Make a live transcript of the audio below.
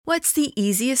What's the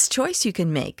easiest choice you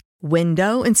can make?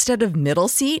 Window instead of middle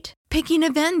seat? Picking a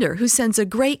vendor who sends a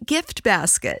great gift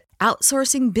basket?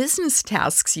 Outsourcing business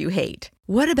tasks you hate?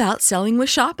 What about selling with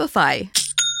Shopify?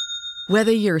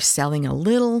 Whether you're selling a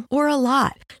little or a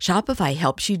lot, Shopify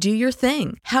helps you do your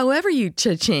thing, however you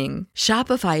cha-ching.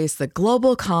 Shopify is the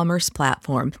global commerce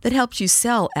platform that helps you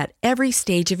sell at every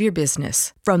stage of your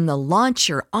business. From the launch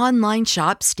your online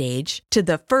shop stage to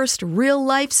the first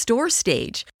real-life store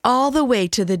stage, all the way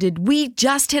to the did we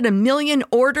just hit a million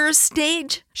orders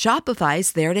stage.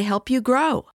 Shopify's there to help you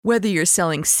grow. Whether you're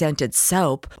selling scented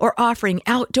soap or offering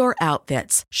outdoor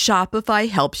outfits, Shopify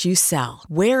helps you sell.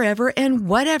 Wherever and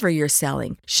whatever you're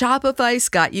selling, Shopify's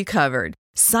got you covered.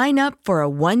 Sign up for a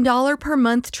 $1 per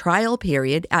month trial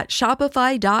period at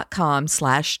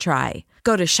shopify.com/try.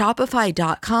 Go to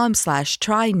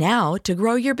shopify.com/try now to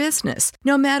grow your business,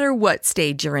 no matter what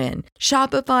stage you're in.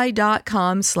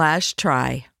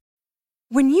 Shopify.com/try.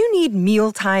 When you need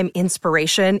mealtime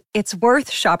inspiration, it's worth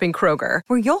shopping Kroger,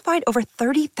 where you'll find over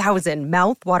 30,000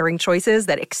 mouth-watering choices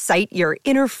that excite your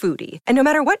inner foodie. And no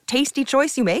matter what tasty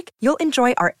choice you make, you'll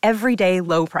enjoy our everyday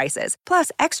low prices,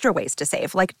 plus extra ways to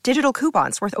save, like digital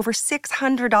coupons worth over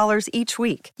 $600 each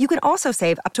week. You can also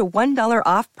save up to $1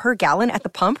 off per gallon at the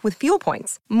pump with fuel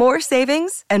points. More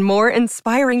savings and more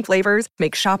inspiring flavors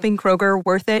make shopping Kroger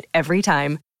worth it every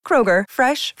time. Kroger,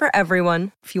 fresh for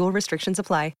everyone. Fuel restrictions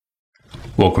apply.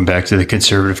 Welcome back to the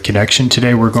Conservative Connection.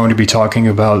 Today we're going to be talking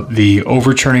about the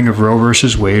overturning of Roe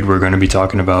versus Wade. We're going to be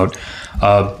talking about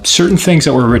certain things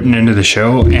that were written into the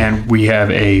show, and we have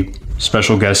a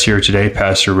special guest here today,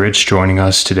 Pastor Rich, joining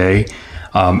us today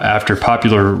after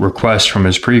popular request from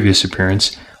his previous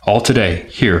appearance, all today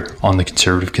here on the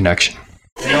Conservative Connection.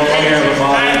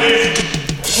 Hip-hop.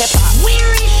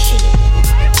 Where is she?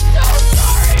 I'm so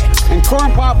sorry. And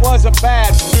Corn Pop was a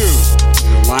bad dude.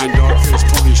 Line dog face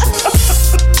pony show.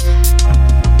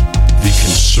 The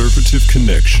Conservative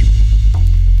Connection.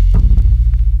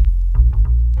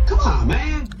 Come on,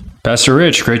 man. Pastor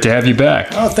Rich, great to have you back.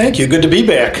 Oh, thank you. Good to be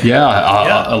back.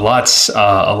 A lot's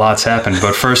happened.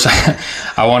 But first,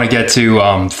 I want to get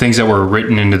to things that were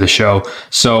written into the show.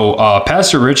 So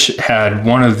Pastor Rich had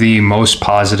one of the most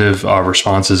positive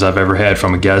responses I've ever had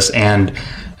from a guest, and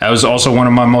that was also one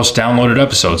of my most downloaded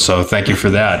episodes. So thank you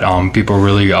for that. People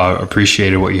really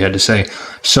appreciated what you had to say.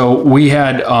 So we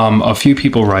had a few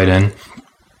people write in,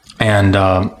 and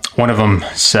one of them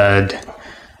said,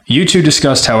 "You two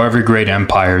discussed how every great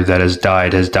empire that has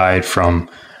died from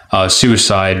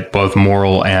suicide, both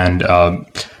moral and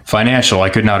financial. I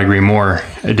could not agree more.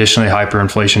 Additionally,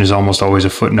 hyperinflation is almost always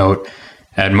a footnote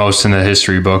at most in the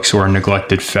history books, or a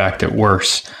neglected fact at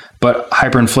worst. But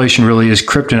hyperinflation really is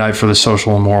kryptonite for the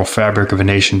social and moral fabric of a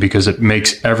nation, because it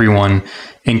makes everyone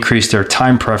increase their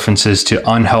time preferences to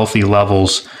unhealthy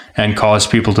levels and cause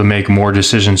people to make more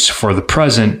decisions for the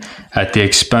present at the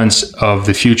expense of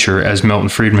the future. As Milton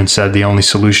Friedman said, the only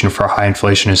solution for high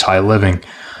inflation is high living."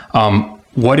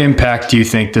 What impact do you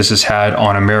think this has had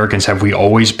on Americans? Have we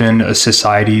always been a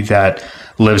society that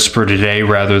lives for today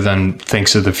rather than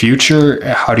thinks of the future?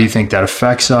 How do you think that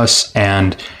affects us?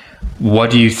 And what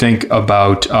do you think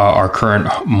about our current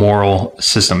moral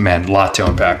system? Man, a lot to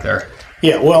unpack there.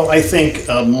 Yeah, well, I think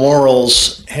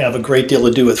morals have a great deal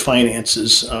to do with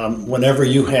finances. Whenever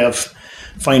you have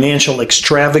financial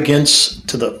extravagance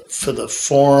for the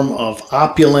form of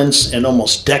opulence and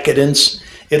almost decadence,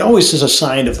 it always is a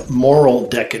sign of moral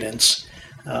decadence.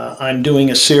 I'm doing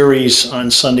a series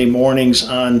on Sunday mornings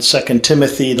on 2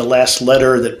 Timothy, the last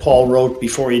letter that Paul wrote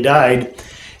before he died.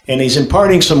 And he's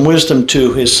imparting some wisdom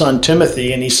to his son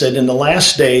Timothy. And he said, in the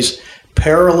last days,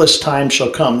 perilous times shall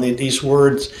come. These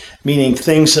words meaning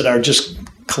things that are just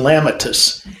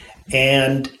calamitous.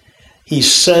 And he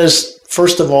says,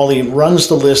 first of all, he runs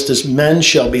the list as men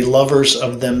shall be lovers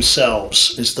of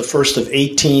themselves. It's the first of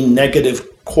 18 negative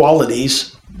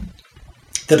qualities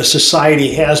that a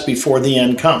society has before the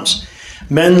end comes.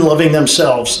 Men loving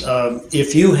themselves.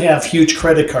 If you have huge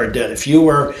credit card debt, if you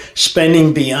are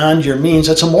spending beyond your means,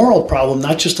 that's a moral problem,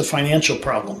 not just a financial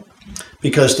problem.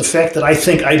 Because the fact that I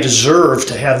think I deserve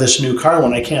to have this new car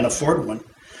when I can't afford one.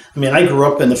 I mean, I grew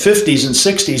up in the 50s and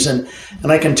 60s, and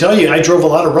I can tell you, I drove a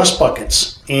lot of rust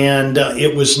buckets. And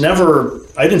it was never,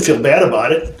 I didn't feel bad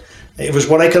about it. It was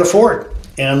what I could afford.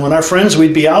 And when our friends,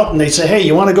 we'd be out and they'd say, hey,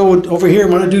 you want to go over here,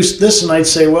 want to do this? And I'd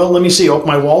say, well, let me see, open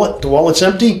my wallet. The wallet's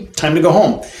empty, time to go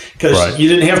home. Because you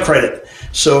didn't have credit.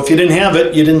 So if you didn't have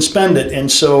it, you didn't spend it. And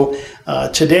so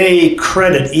today,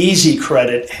 credit, easy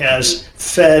credit, has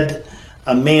fed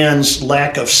a man's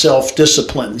lack of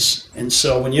self-disciplines. And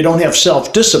so when you don't have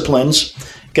self-disciplines,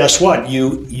 guess what?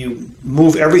 You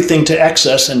move everything to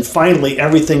excess, and finally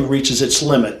everything reaches its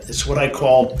limit. It's what I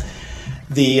call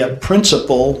the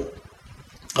principle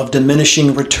of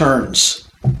diminishing returns.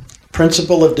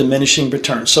 Principle of diminishing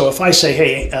returns. So if I say,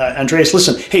 hey, Andreas,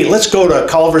 listen, hey, let's go to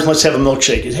Culver's and let's have a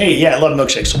milkshake. Hey, yeah, I love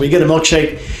milkshakes. So we get a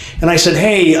milkshake, and I said,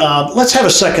 hey, let's have a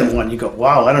second one. You go,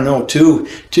 wow, I don't know, two,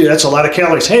 that's a lot of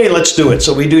calories. Hey, let's do it.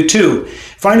 So we do 2.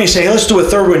 Finally say, hey, let's do a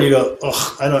third one. You go,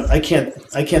 oh, I can't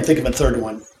think of a third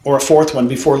one or a fourth one.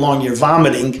 Before long, you're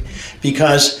vomiting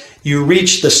because you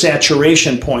reach the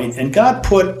saturation point. And God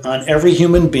put on every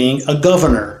human being a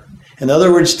governor. In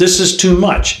other words, this is too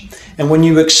much. And when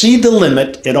you exceed the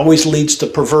limit, it always leads to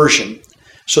perversion.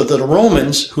 So that the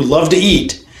Romans, who love to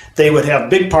eat, they would have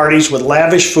big parties with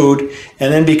lavish food,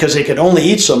 and then because they could only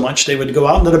eat so much, they would go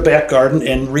out into the back garden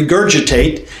and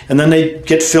regurgitate, and then they'd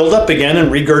get filled up again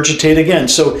and regurgitate again.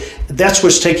 So that's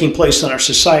what's taking place in our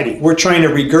society. We're trying to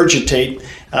regurgitate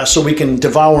so we can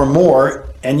devour more,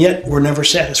 and yet we're never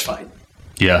satisfied.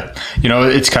 Yeah. You know,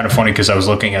 it's kind of funny because I was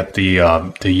looking at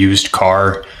the used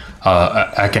car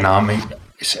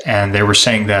economics, and they were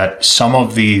saying that some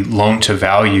of the loan to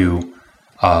value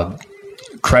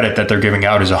credit that they're giving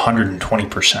out is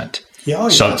 120%. Yeah,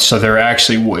 So they're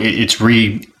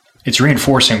actually it's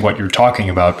reinforcing what you're talking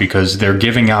about because they're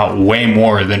giving out way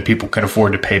more than people can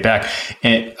afford to pay back.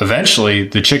 And eventually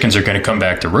the chickens are going to come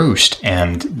back to roost,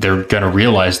 and they're going to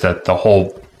realize that the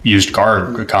whole used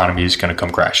car economy is going to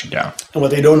come crashing down. And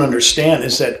what they don't understand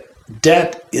is that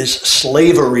debt is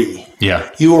slavery.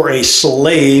 Yeah. You are a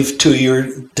slave to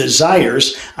your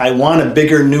desires. I want a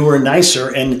bigger, newer,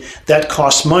 nicer, and that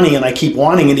costs money, and I keep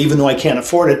wanting it even though I can't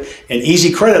afford it. And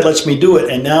easy credit lets me do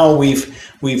it. And now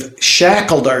we've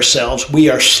shackled ourselves. We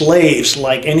are slaves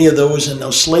like any of those in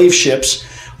those slave ships.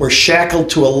 We're shackled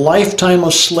to a lifetime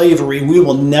of slavery. We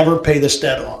will never pay this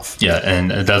debt off. Yeah,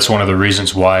 and that's one of the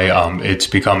reasons why it's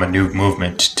become a new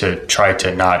movement to try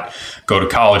to not go to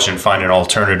college and find an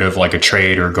alternative like a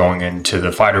trade or going into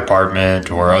the fire department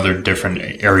or other different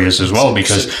areas as well,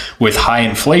 because with high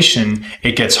inflation,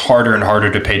 it gets harder and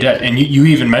harder to pay debt. And you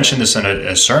even mentioned this in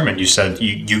a sermon. You said,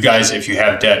 you guys, if you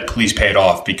have debt, please pay it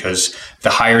off, because the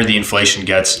higher the inflation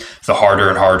gets, the harder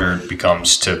and harder it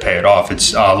becomes to pay it off.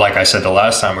 It's like I said the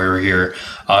last time we were here,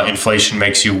 inflation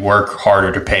makes you work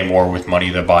harder to pay more with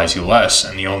money that buys you less.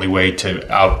 And the only way to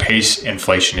outpace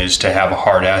inflation is to have a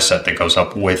hard asset that goes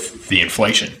up with the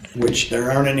inflation. Which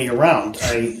there aren't any around.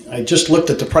 I just looked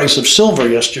at the price of silver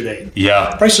yesterday. Yeah.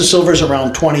 The price of silver is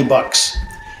around $20.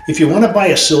 If you want to buy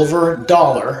a silver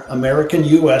dollar, American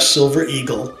US Silver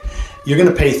Eagle, you're going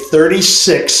to pay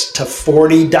 $36 to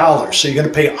 $40. So you're going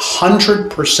to pay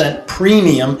 100%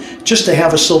 premium just to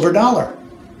have a silver dollar.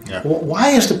 Yeah.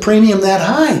 Why is the premium that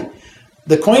high?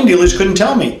 The coin dealers couldn't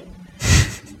tell me.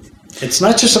 It's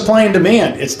not just supply and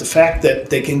demand. It's the fact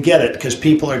that they can get it because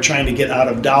people are trying to get out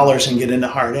of dollars and get into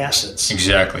hard assets.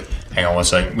 Exactly. Hang on one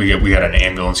second. We got an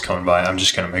ambulance coming by. I'm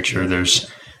just going to make sure there's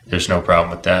no problem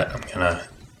with that. I'm going to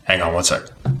hang on one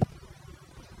second.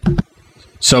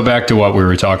 So back to what we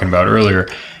were talking about earlier.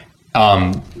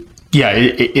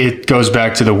 It goes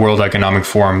back to the World Economic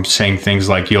Forum saying things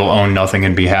like you'll own nothing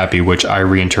and be happy, which I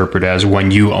reinterpret as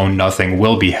when you own nothing,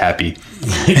 will be happy.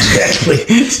 Exactly,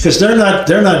 because they're not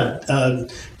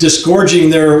disgorging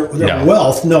their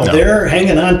wealth. No, they're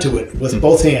hanging on to it with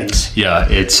both hands. Yeah,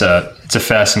 it's a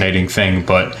fascinating thing,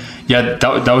 but yeah,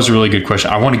 that was a really good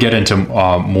question. I want to get into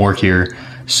more here.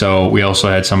 So we also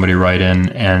had somebody write in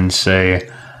and say.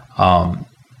 So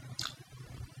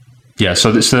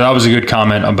that was a good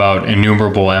comment about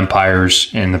innumerable empires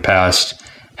in the past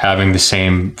having the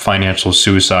same financial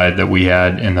suicide that we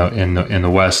had in the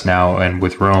West now, and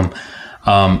with Rome.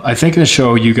 I think in the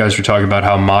show you guys were talking about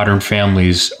how modern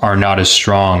families are not as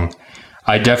strong.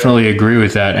 I definitely agree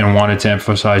with that, and wanted to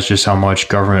emphasize just how much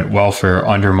government welfare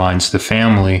undermines the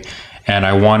family. And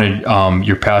I wanted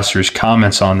your pastor's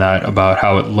comments on that, about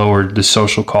how it lowered the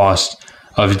social cost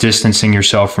of distancing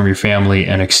yourself from your family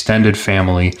and extended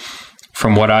family.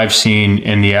 From what I've seen,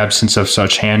 in the absence of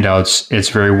such handouts, it's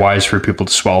very wise for people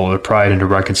to swallow their pride and to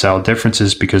reconcile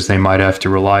differences, because they might have to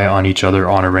rely on each other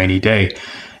on a rainy day.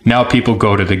 Now people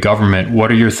go to the government.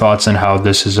 What are your thoughts on how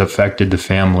this has affected the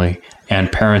family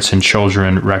and parents and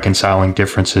children reconciling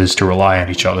differences to rely on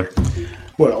each other?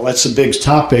 Well, that's a big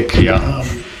topic. Yeah.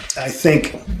 I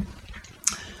think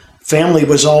family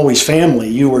was always family.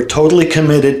 You were totally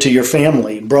committed to your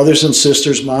family, brothers and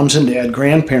sisters, moms and dad,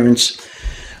 grandparents,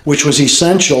 which was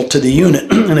essential to the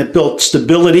unit. And it built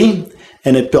stability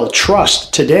and it built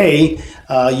trust. Today,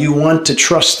 you want to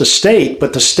trust the state,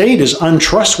 but the state is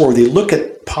untrustworthy. Look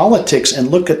at politics and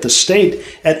look at the state.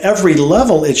 At every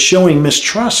level, it's showing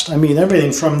mistrust. I mean,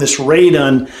 everything from this raid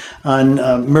on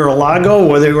Mar-a-Lago,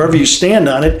 wherever you stand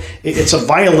on it, it's a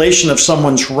violation of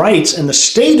someone's rights, and the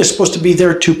state is supposed to be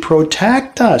there to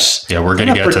protect us. Yeah, we're going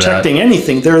to get to that. They're not protecting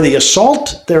anything. They're the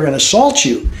assault. They're going to assault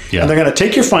you, and they're going to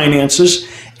take your finances.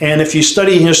 And if you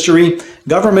study history,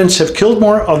 governments have killed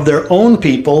more of their own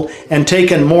people and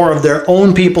taken more of their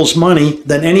own people's money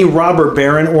than any robber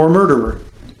baron or murderer.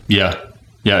 Yeah,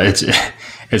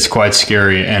 it's quite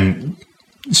scary. And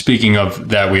speaking of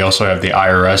that, we also have the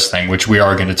IRS thing, which we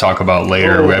are going to talk about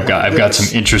later. I've got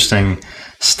some interesting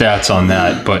stats on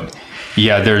that, but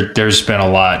yeah, there's been a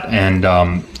lot, and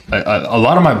a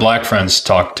lot of my black friends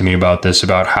talk to me about this,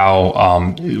 about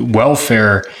how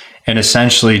welfare. And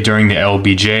essentially during the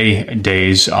LBJ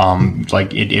days,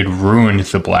 it ruined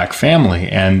the black family.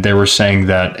 And they were saying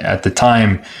that at the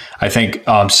time, I think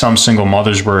some single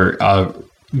mothers were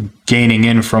gaining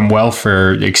in from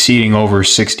welfare exceeding over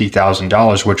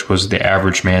 $60,000, which was the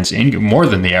average man's income, more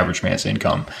than the average man's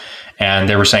income. And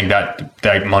they were saying that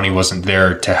that money wasn't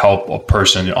there to help a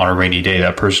person on a rainy day.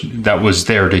 That person that was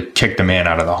there to kick the man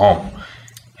out of the home.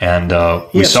 And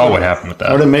we saw what happened with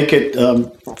that. Or to make it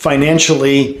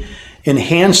financially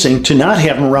enhancing to not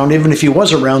have him around, even if he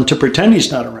was around, to pretend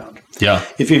he's not around. Yeah.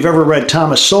 If you've ever read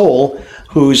Thomas Sowell,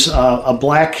 who's a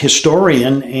black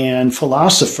historian and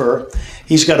philosopher,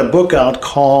 he's got a book out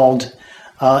called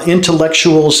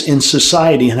Intellectuals in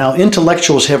Society, and how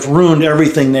intellectuals have ruined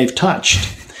everything they've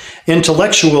touched.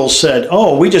 Intellectuals said,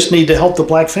 we just need to help the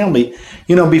black family.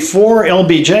 You know, before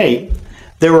LBJ,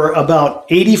 there were about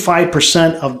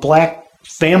 85% of black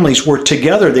families were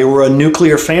together. They were a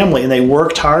nuclear family, and they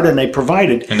worked hard and they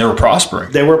provided. And they were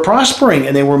prospering. They were prospering,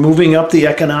 and they were moving up the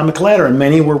economic ladder, and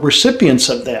many were recipients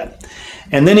of that.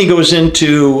 And then he goes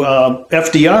into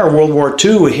FDR, World War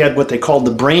II. He had what they called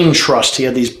the brain trust. He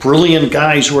had these brilliant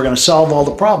guys who were going to solve all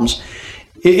the problems.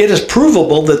 It is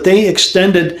provable that they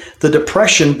extended the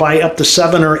Depression by up to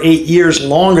 7 or 8 years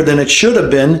longer than it should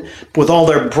have been, with all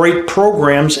their break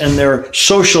programs and their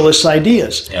socialist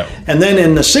ideas. Yep. And then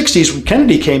in the 60s, when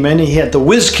Kennedy came in, he had the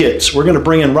whiz kids. We're going to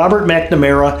bring in Robert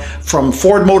McNamara from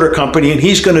Ford Motor Company, and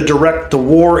he's going to direct the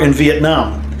war in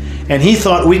Vietnam. And he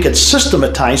thought we could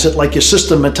systematize it like you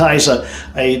systematize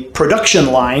a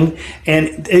production line.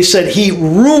 And they said he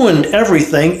ruined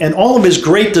everything, and all of his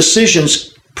great decisions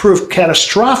proved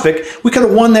catastrophic. We could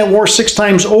have won that war 6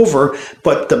 times over,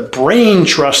 but the brain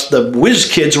trust, the whiz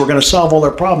kids, were going to solve all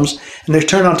their problems, and they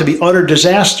turned out to be utter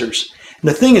disasters. And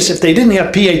the thing is, if they didn't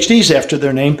have PhDs after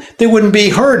their name, they wouldn't be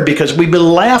heard, because we'd be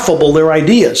laughable, their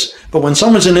ideas. But when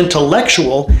someone's an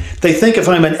intellectual, they think if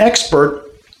I'm an expert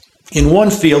in one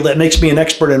field, that makes me an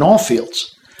expert in all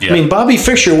fields. Yeah. I mean, Bobby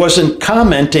Fischer wasn't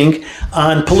commenting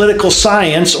on political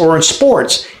science or in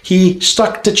sports. He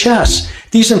stuck to chess.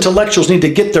 These intellectuals need to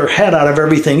get their head out of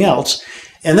everything else.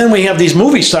 And then we have these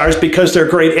movie stars, because they're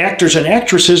great actors and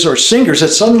actresses or singers, that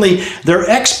suddenly they're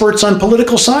experts on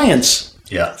political science.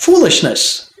 Yeah.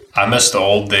 Foolishness. I miss the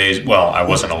old days. Well, I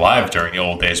wasn't alive during the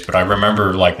old days, but I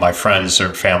remember like my friends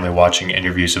or family watching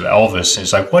interviews of Elvis. And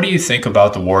he's like, "What do you think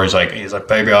about the war?" He's like,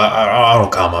 "Baby, I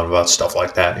don't comment about stuff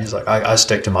like that." He's like, I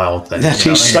stick to my own thing.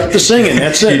 He's stuck to singing.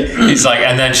 That's it. He's like,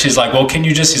 and then she's like, "Well, can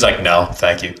you just?" He's like, "No,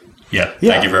 thank you. Yeah,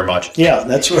 thank you very much." Yeah,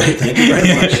 that's right. Thank you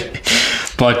very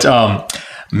much. But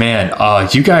man,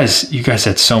 you guys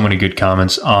had so many good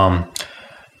comments.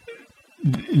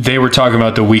 They were talking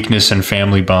about the weakness in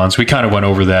family bonds. We kind of went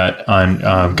over that on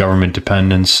government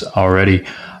dependence already.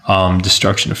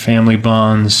 Destruction of family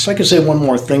bonds. If I could say one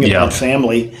more thing about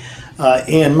family.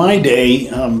 In my day,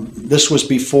 this was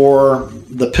before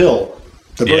the pill,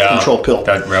 the birth control pill.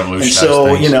 That revolutionized And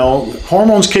so, things.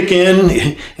 Hormones kick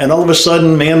in, and all of a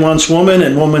sudden man wants woman,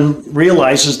 and woman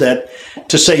realizes that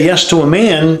to say yes to a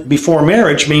man before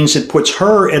marriage means it puts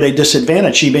her at a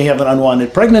disadvantage. She may have an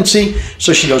unwanted pregnancy,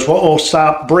 so she goes,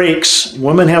 stop, brakes.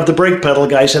 Women have the brake pedal,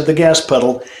 guys have the gas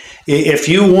pedal. If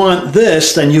you want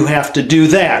this, then you have to do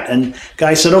that. And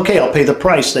guys said, okay, I'll pay the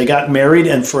price. They got married,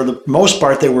 and for the most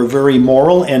part, they were very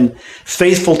moral and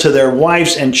faithful to their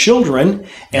wives and children.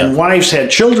 And wives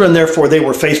had children, therefore they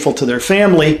were faithful to their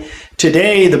family.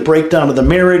 Today, the breakdown of the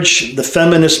marriage, the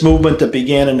feminist movement that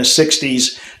began in the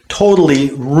 60s,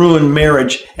 totally ruined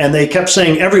marriage. And they kept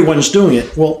saying everyone's doing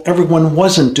it. Well, everyone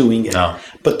wasn't doing it. No.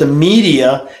 But the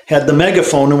media had the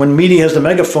megaphone, and when media has the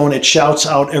megaphone, it shouts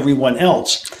out everyone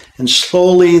else. And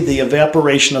slowly the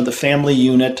evaporation of the family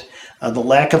unit, the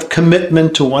lack of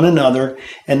commitment to one another,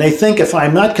 and they think if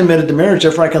I'm not committed to marriage,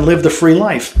 therefore I can live the free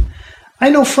life. I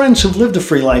know friends who've lived a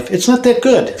free life. It's not that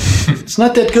good. It's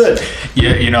not that good.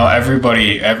 Yeah, you know,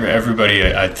 everybody,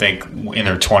 I think in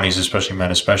their 20s, especially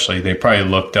men, they probably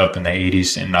looked up in the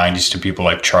 80s and 90s to people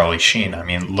like Charlie Sheen. I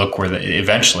mean, look where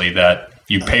eventually that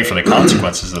you pay for the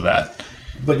consequences of that.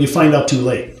 But you find out too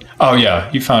late. Oh yeah,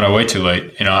 you found out way too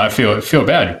late. You know, I feel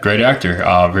bad. Great actor,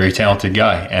 very talented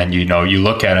guy, and you know, you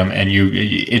look at him, and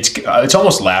it's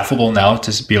almost laughable now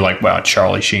to be like, wow,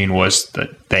 Charlie Sheen was the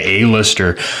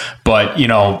A-lister, but you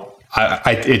know,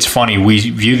 it's funny. We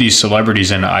view these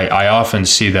celebrities, and I often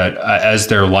see that as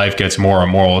their life gets more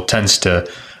immoral, it tends to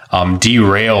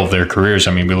derail their careers.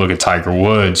 I mean, we look at Tiger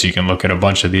Woods. You can look at a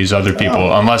bunch of these other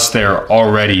people, unless they're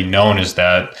already known as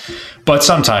that. But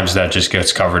sometimes that just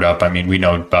gets covered up. I mean, we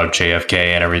know about JFK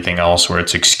and everything else where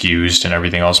it's excused and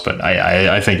everything else. But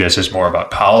I think this is more about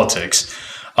politics.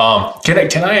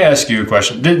 Can I ask you a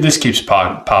question? This keeps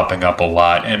popping up a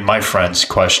lot, and my friends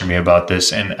question me about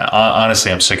this. And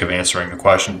honestly, I'm sick of answering the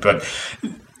question. But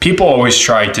people always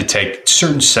try to take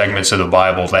certain segments of the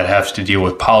Bible that have to deal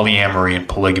with polyamory and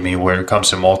polygamy, where it comes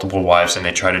to multiple wives, and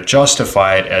they try to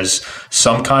justify it as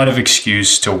some kind of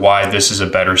excuse to why this is a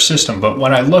better system. But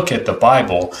when I look at the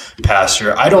Bible,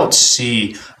 Pastor, I don't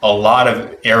see a lot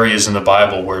of areas in the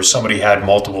Bible where somebody had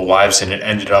multiple wives and it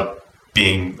ended up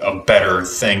being a better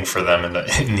thing for them in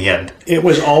the end. It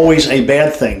was always a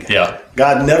bad thing. Yeah.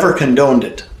 God never condoned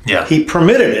it. Yeah. He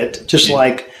permitted it, just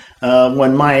like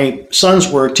when my sons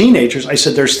were teenagers. I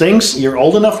said, there's things, you're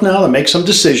old enough now to make some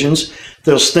decisions.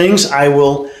 There's things I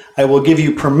will give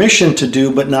you permission to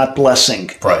do, but not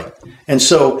blessing. Right. And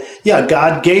so, yeah,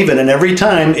 God gave it, and every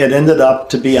time it ended up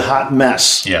to be a hot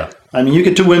mess. Yeah. I mean, you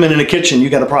get two women in a kitchen, you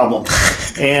got a problem.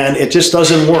 And it just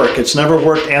doesn't work. It's never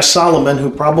worked. Ask Solomon, who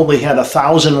probably had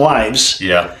 1,000 wives.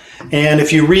 Yeah. And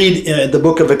if you read the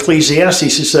book of Ecclesiastes, he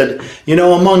said, you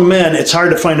know, among men, it's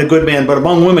hard to find a good man, but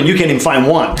among women, you can't even find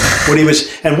one.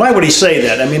 And why would he say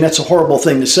that? I mean, that's a horrible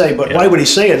thing to say, but why would he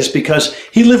say it? It's because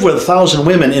he lived with 1,000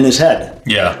 women in his head.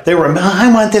 Yeah. They were,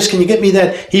 I want this, can you get me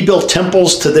that? He built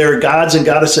temples to their gods and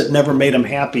goddesses that never made him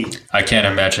happy. I can't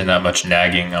imagine that much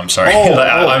nagging. I'm sorry.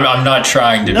 I'm not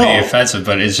trying to be offensive,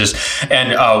 but it's just,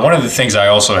 and one of the things I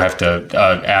also have to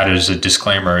add as a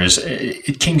disclaimer is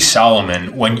King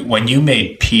Solomon, when you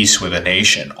made peace with a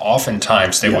nation,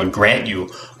 oftentimes they would grant you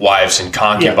wives and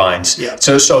concubines. Yeah.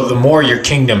 So the more your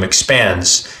kingdom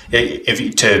expands,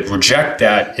 to reject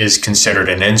that is considered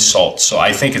an insult. So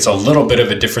I think it's a little bit of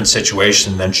a different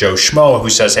situation than Joe Schmo, who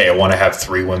says, hey, I want to have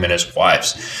 3 women as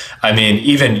wives. I mean,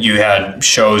 even you had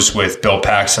shows with Bill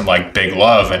Paxton like Big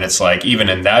Love, and it's like, even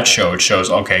in that show, it shows,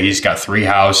 okay, he's got 3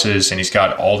 houses and he's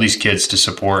got all these kids to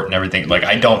support and everything. Like,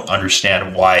 I don't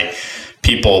understand why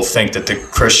people think that the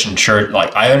Christian church,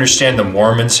 like, I understand the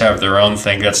Mormons have their own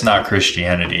thing. That's not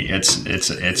Christianity.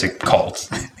 It's a cult.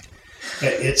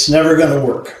 It's never going to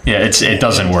work. Yeah, it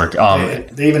doesn't work.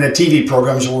 They even had TV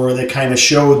programs where they kind of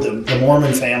showed the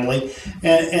Mormon family,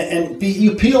 and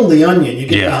you peel the onion, you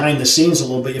get behind the scenes a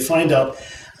little bit, you find out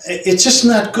it's just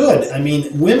not good. I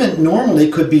mean, women normally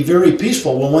could be very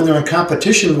peaceful. Well, when they're in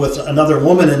competition with another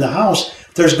woman in the house,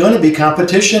 there's going to be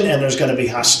competition, and there's going to be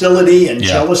hostility and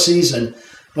jealousies, and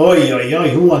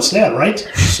who wants that, right?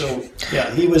 So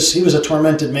yeah, he was a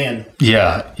tormented man.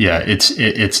 Yeah,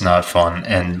 it's not fun,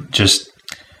 and just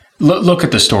look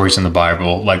at the stories in the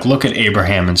Bible. Like, look at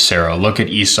Abraham and Sarah. Look at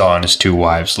Esau and his 2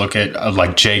 wives. Look at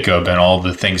like Jacob and all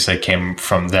the things that came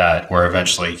from that, where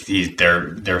eventually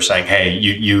they're saying, hey,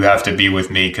 you have to be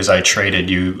with me because I traded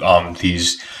you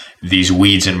these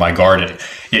weeds in my garden.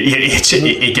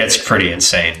 It gets pretty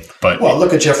insane. But well,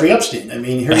 look at Jeffrey Epstein. I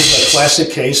mean, here's a classic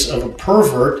case of a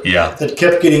pervert that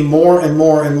kept getting more and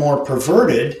more and more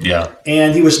perverted. Yeah.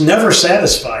 And he was never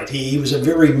satisfied. He was a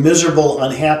very miserable,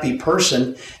 unhappy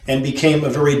person and became a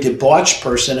very debauched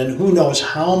person. And who knows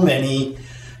how many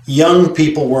young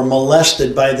people were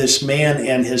molested by this man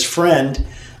and his friend,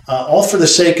 all for the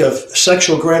sake of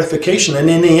sexual gratification. And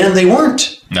in the end, they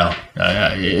weren't. No,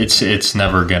 it's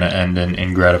never going to end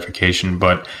in gratification.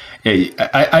 But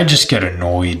I just get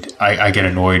annoyed. I get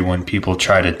annoyed when people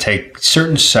try to take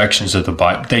certain sections of the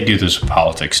Bible. They do this with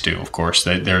politics too, of course.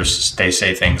 They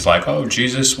say things like, "Oh,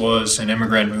 Jesus was an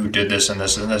immigrant who did this and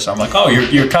this and this." I'm like, "Oh,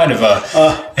 you're kind of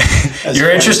you're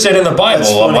interested in the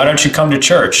Bible. Why don't you come to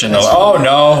church?" And they're like,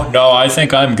 "Oh, no, I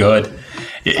think I'm good."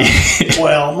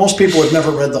 Well, most people have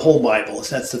never read the whole Bible.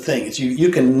 That's the thing. It's you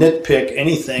can nitpick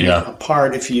anything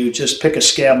apart. If you just pick a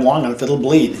scab long enough, it'll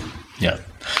bleed. Yeah.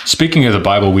 Speaking of the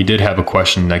Bible, we did have a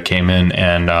question that came in,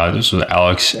 and this was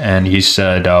Alex, and he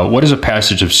said, what is a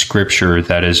passage of Scripture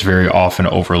that is very often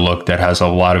overlooked that has a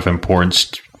lot of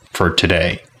importance for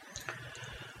today?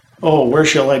 Oh, where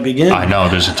shall I begin? I know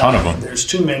there's a ton of them. There's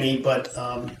too many, but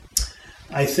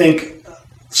I think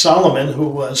Solomon, who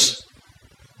was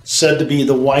said to be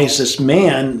the wisest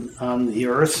man on the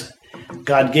earth,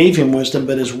 God gave him wisdom,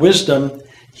 but his wisdom,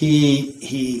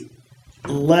 it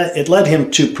led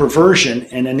him to perversion,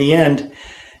 and in the end,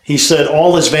 he said,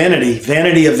 all is vanity,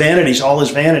 vanity of vanities, all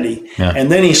is vanity. Yeah.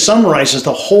 And then he summarizes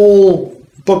the whole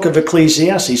book of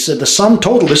Ecclesiastes. He said, the sum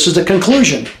total, this is the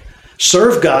conclusion: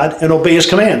 serve God and obey his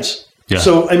commands. Yeah.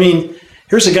 So, I mean,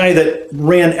 here's a guy that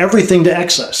ran everything to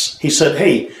excess. He said,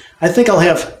 hey, I think I'll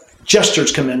have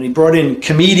jesters come in. He brought in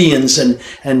comedians and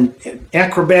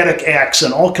acrobatic acts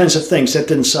and all kinds of things. That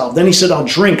didn't solve. Then he said, I'll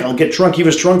get drunk. He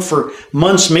was drunk for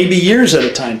months, maybe years at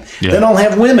a time. Yeah. Then I'll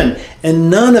have women. And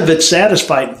none of it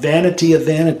satisfied. Vanity of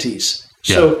vanities.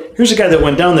 Yeah. So here's a guy that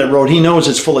went down that road. He knows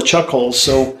it's full of chuck holes,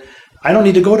 so I don't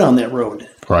need to go down that road.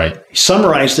 Right. He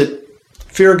summarized it: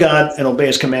 fear God and obey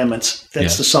his commandments.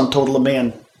 That's the sum total of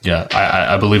man. Yeah,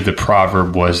 I believe the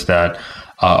proverb was that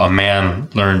a man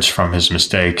learns from his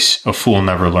mistakes, a fool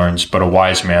never learns, but a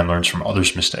wise man learns from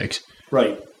others' mistakes.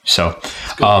 Right. So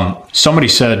somebody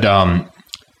said,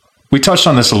 we touched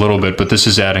on this a little bit, but this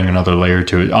is adding another layer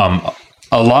to it.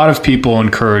 A lot of people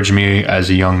encourage me as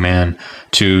a young man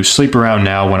to sleep around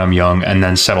now when I'm young and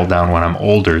then settle down when I'm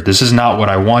older. This is not what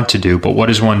I want to do, but what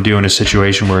does one do in a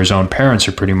situation where his own parents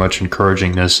are pretty much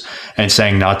encouraging this and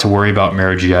saying not to worry about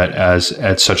marriage yet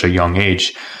at such a young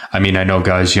age? I mean, I know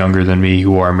guys younger than me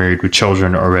who are married with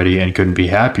children already and couldn't be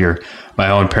happier. My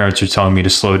own parents are telling me to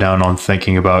slow down on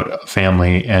thinking about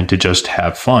family and to just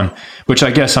have fun, which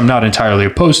I guess I'm not entirely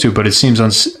opposed to, but it seems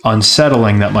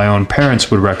unsettling that my own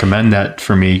parents would recommend that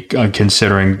for me,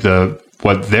 considering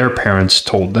what their parents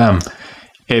told them.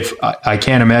 If I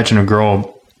can't imagine a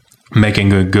girl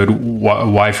making a good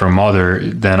wife or mother,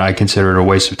 then I consider it a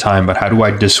waste of time. But how do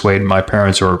I dissuade my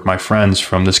parents or my friends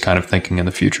from this kind of thinking in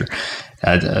the future?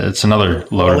 It's another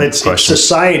loaded question.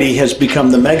 Society has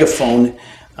become the megaphone.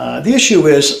 The issue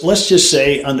is, let's just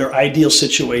say under ideal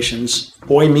situations,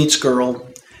 boy meets girl,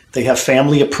 they have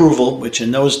family approval, which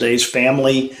in those days,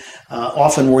 family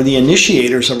often were the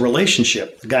initiators of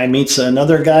relationship. The guy meets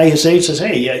another guy his age, says,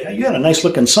 hey, you got a nice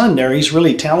looking son there. He's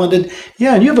really talented.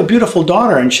 Yeah, and you have a beautiful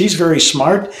daughter, and she's very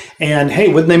smart. And hey,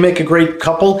 wouldn't they make a great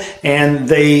couple? And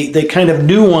they kind of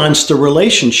nuance the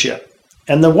relationship.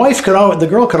 And the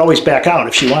girl could always back out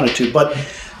if she wanted to, but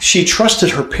she trusted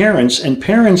her parents, and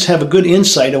parents have a good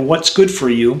insight of what's good for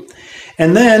you.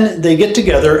 And then they get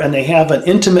together and they have an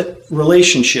intimate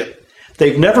relationship.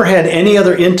 They've never had any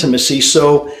other intimacy,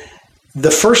 so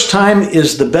the first time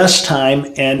is the best time,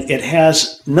 and it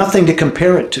has nothing to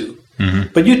compare it to.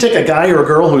 Mm-hmm. But you take a guy or a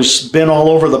girl who's been all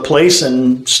over the place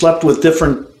and slept with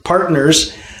different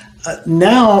partners.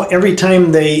 Now, every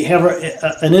time they have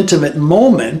an intimate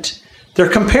moment, they're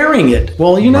comparing it.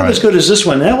 Well, you're not as good as this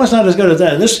one. That was not as good as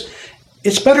that.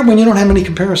 It's better when you don't have any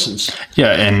comparisons.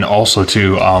 Yeah, and also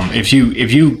too, if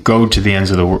you go to the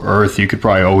ends of the earth, you could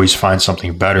probably always find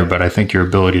something better. But I think your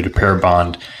ability to pair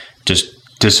bond just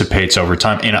dissipates over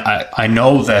time. And I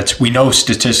know that we know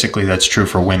statistically that's true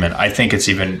for women. I think it's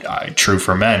even true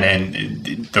for men.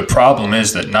 And the problem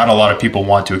is that not a lot of people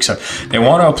want to accept. They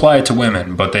want to apply it to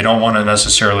women, but they don't want to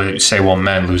necessarily say, well,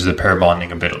 men lose the pair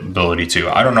bonding ability too.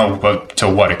 I don't know to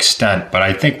what extent, but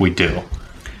I think we do.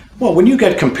 Well, when you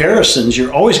get comparisons,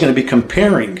 you're always going to be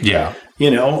comparing. Yeah.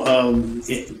 You know,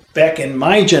 back in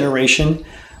my generation,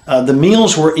 the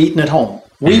meals were eaten at home.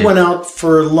 We went out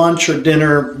for lunch or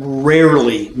dinner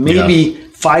rarely, maybe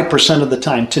 5% of the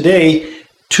time. Today,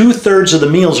 2/3 of the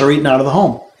meals are eaten out of the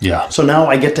home. Yeah. So now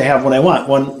I get to have what I want.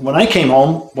 When I came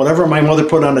home, whatever my mother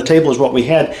put on the table is what we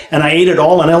had, and I ate it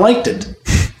all and I liked it.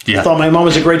 Yeah. I thought my mom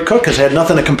was a great cook because I had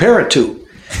nothing to compare it to.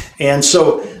 And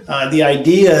so the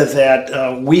idea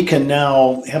that we can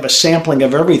now have a sampling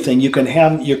of everything, you can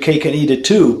have your cake and eat it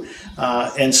too.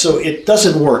 And so it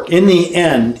doesn't work. In the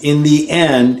end,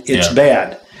 it's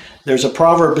bad. There's a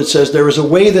proverb that says, there is a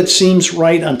way that seems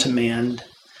right unto man,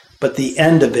 but the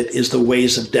end of it is the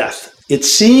ways of death. It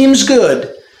seems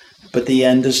good, but the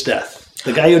end is death.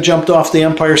 The guy who jumped off the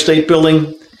Empire State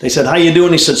Building, they said, how you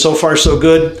doing? He said, so far, so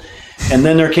good. And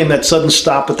then there came that sudden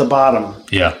stop at the bottom.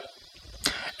 Yeah.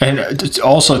 And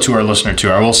also to our listener too,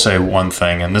 I will say one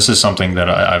thing, and this is something that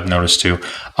I've noticed too.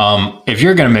 If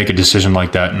you're going to make a decision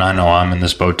like that, and I know I'm in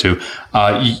this boat too,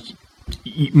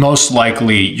 most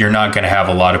likely you're not going to have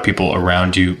a lot of people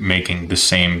around you making the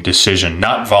same decision,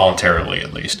 not voluntarily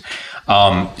at least.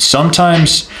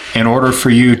 Sometimes in order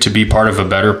for you to be part of a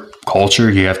better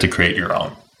culture, you have to create your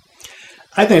own.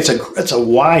 I think it's a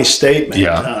wise statement,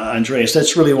 Andreas.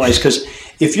 That's really wise, because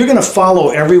if you're going to follow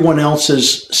everyone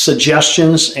else's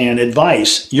suggestions and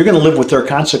advice, you're going to live with their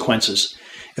consequences.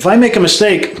 If I make a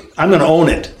mistake, I'm going to own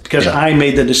it because I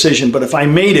made the decision. But if I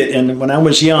made it, and when I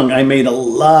was young, I made a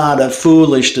lot of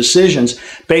foolish decisions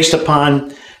based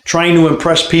upon trying to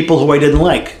impress people who I didn't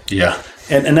like. Yeah.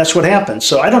 And that's what happens.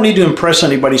 So I don't need to impress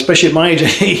anybody, especially at my age.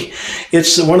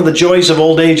 It's one of the joys of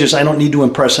old age is I don't need to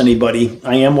impress anybody.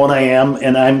 I am what I am,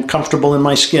 and I'm comfortable in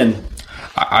my skin.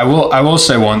 I will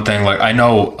say one thing. Like, I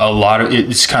know a lot of,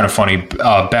 it's kind of funny.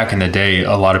 Back in the day,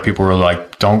 a lot of people were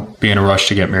like, don't be in a rush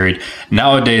to get married.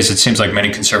 Nowadays, it seems like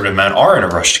many conservative men are in a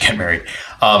rush to get married.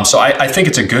 So I think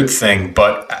it's a good thing.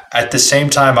 But at the same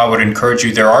time, I would encourage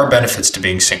you, there are benefits to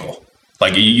being single.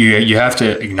 Like, you have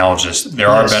to acknowledge this. There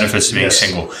are benefits to being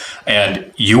single.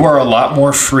 And you are a lot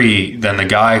more free than the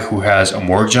guy who has a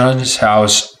mortgage on his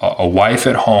house, a wife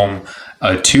at home,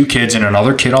 2 kids and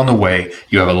another kid on the way.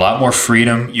 You have a lot more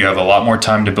freedom. You have a lot more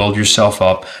time to build yourself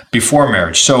up before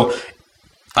marriage. So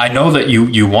I know that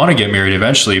you want to get married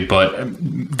eventually, but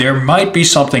there might be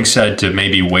something said to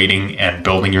maybe waiting and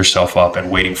building yourself up and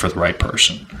waiting for the right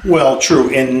person. Well, true.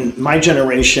 In my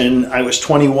generation, I was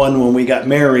 21 when we got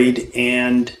married,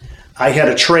 and I had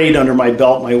a trade under my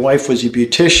belt. My wife was a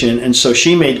beautician, and so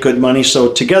she made good money.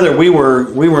 So together we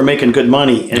were making good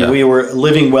money, and we were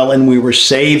living well, and we were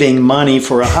saving money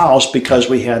for a house because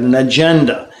we had an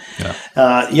agenda.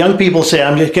 Yeah. Young people say,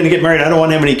 I'm just going to get married. I don't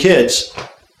want to have any kids.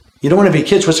 You don't want to have any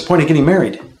kids. What's the point of getting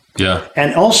married? Yeah.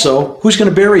 And also, who's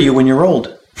going to bury you when you're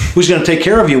old? Who's going to take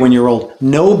care of you when you're old?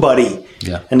 Nobody.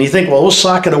 Yeah. And you think, well, we'll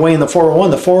sock it away in the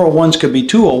 401. The 401s could be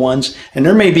 201s, and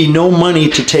there may be no money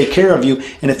to take care of you.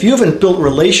 And if you haven't built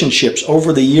relationships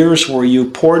over the years where you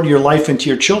poured your life into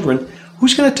your children,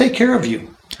 who's going to take care of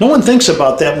you? No one thinks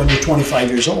about that when you're 25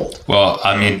 years old. Well,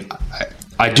 I mean,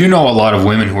 I do know a lot of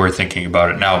women who are thinking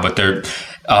about it now, but they're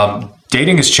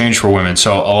dating has changed for women.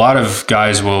 So a lot of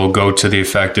guys will go to the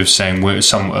effect of saying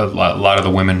a lot of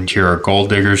the women here are gold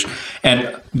diggers,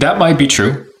 and that might be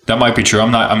true. That might be true.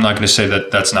 I'm not going to say that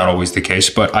that's not always the case,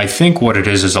 but I think what it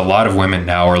is a lot of women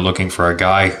now are looking for a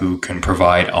guy who can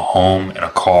provide a home and a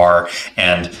car.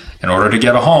 And in order to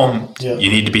get a home,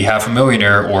 you need to be half a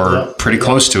millionaire or pretty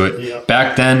close to it. Yeah.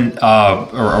 Back then,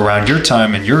 around your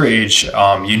time and your age,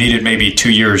 you needed maybe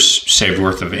 2 years saved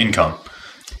worth of income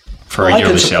for a yearly salary.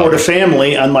 I could support a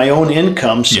family on my own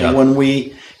income. So when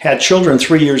we had children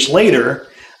 3 years later,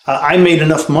 I made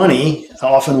enough money,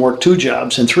 often worked 2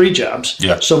 jobs and 3 jobs,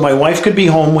 so my wife could be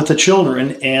home with the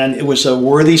children, and it was a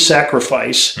worthy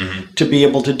sacrifice to be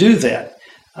able to do that.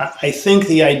 I think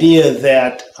the idea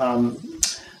that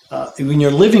when you're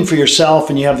living for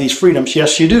yourself and you have these freedoms,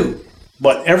 yes, you do,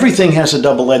 but everything has a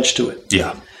double edge to it.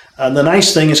 Yeah. The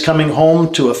nice thing is coming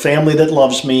home to a family that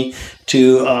loves me,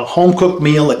 to a home-cooked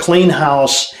meal, a clean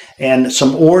house, and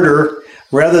some order,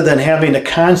 rather than having to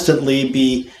constantly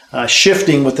be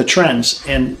shifting with the trends.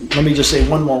 And let me just say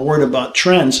one more word about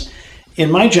trends. In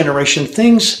my generation,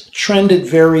 things trended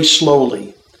very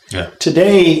slowly. Yeah.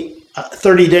 Today,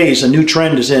 30 days, a new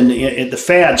trend is in. The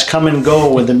fads come and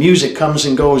go, and the music comes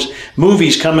and goes.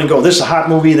 Movies come and go. This is a hot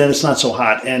movie, then it's not so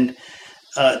hot. And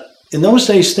in those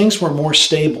days, things were more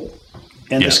stable.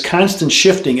 And this constant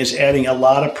shifting is adding a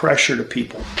lot of pressure to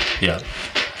people. Yeah.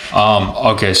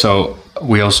 Okay, so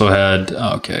we also had,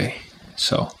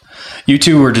 so you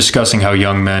two were discussing how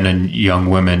young men and young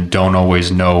women don't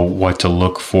always know what to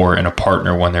look for in a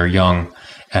partner when they're young.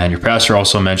 And your pastor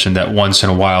also mentioned that once in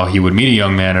a while he would meet a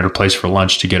young man at a place for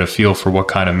lunch to get a feel for what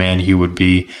kind of man he would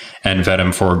be and vet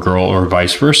him for a girl, or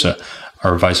vice versa.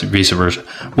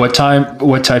 What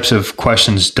types of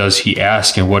questions does he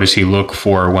ask, and what does he look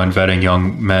for when vetting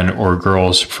young men or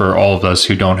girls for all of us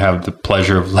who don't have the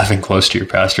pleasure of living close to your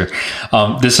pastor?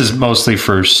 This is mostly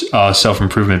for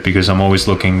self-improvement, because I'm always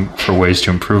looking for ways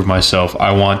to improve myself.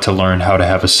 I want to learn how to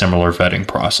have a similar vetting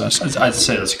process. I'd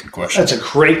say that's a good question. That's a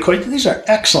great question. These are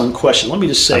excellent questions. Let me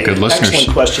just say, good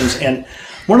excellent questions. And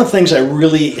one of the things I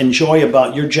really enjoy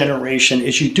about your generation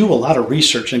is you do a lot of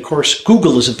research. And of course,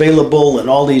 Google is available and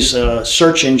all these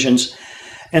search engines.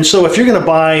 And so if you're going to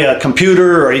buy a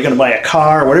computer or you're going to buy a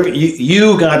car or whatever,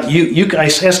 you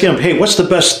guys ask him, hey, what's the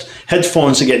best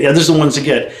headphones to get? Yeah, this is the ones to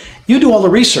get. You do all the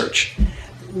research.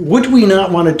 Would we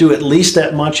not want to do at least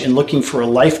that much in looking for a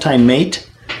lifetime mate?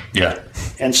 Yeah.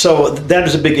 And so that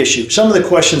is a big issue. Some of the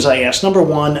questions I ask, number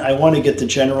one, I want to get the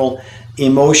general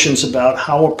emotions about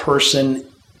how a person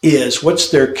is,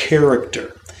 what's their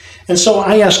character. And so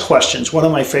I ask questions. One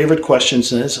of my favorite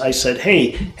questions is, I said,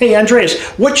 hey, Andreas,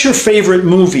 what's your favorite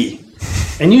movie?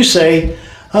 And you say,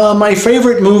 my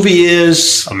favorite movie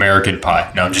is... American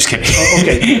Pie. No, I'm just kidding.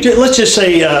 Okay, let's just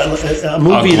say a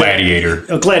movie...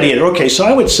 Gladiator. Gladiator. Okay, so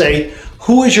I would say,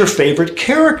 who is your favorite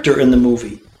character in the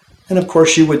movie? And of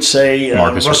course, you would say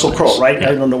Russell Crowe, right? Yeah.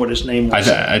 I don't know what his name was.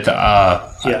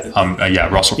 Russell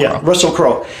Crowe. Yeah, Russell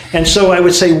Crowe. And so I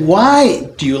would say, why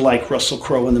do you like Russell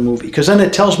Crowe in the movie? Because then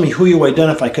it tells me who you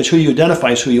identify, because who you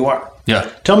identify is who you are. Yeah.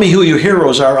 Tell me who your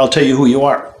heroes are, I'll tell you who you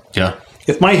are. Yeah.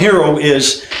 If my hero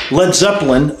is Led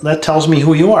Zeppelin, that tells me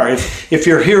who you are. If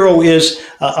your hero is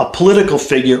a political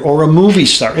figure or a movie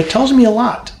star, it tells me a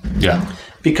lot. Yeah.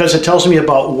 Because it tells me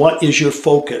about what is your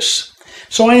focus.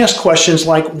 So I ask questions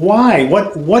like, why?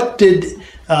 What did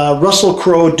Russell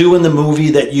Crowe do in the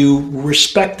movie that you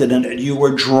respected and that you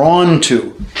were drawn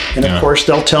to? And of course,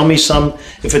 they'll tell me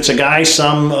if it's a guy,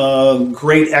 some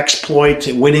great exploit,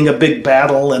 winning a big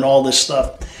battle and all this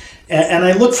stuff. And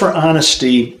I look for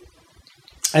honesty.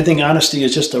 I think honesty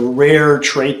is just a rare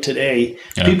trait today.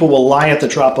 Yeah. People will lie at the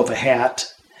drop of a hat.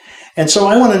 And so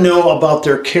I want to know about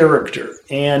their character.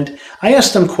 And I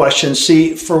ask them questions.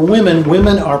 See, for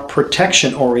women are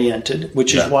protection oriented,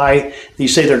 which is why you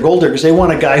say they're gold diggers. They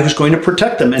want a guy who's going to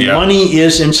protect them. And money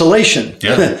is insulation.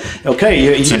 Yeah. Okay.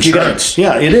 It's insurance.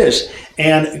 It is.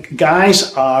 And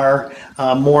guys are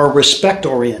more respect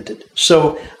oriented.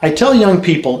 So I tell young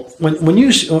people,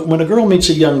 when a girl meets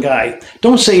a young guy,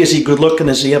 don't say, is he good looking?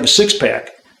 Does he have a six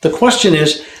pack? The question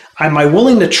is, am I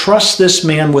willing to trust this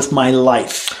man with my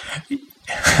life?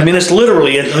 I mean, it's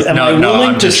literally, am I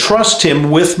willing to trust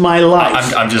him with my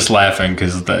life? I'm just laughing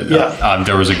because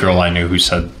there was a girl I knew who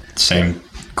said the same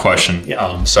question.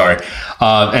 Yeah. Sorry.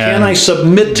 Can I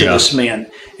submit to this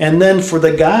man? And then for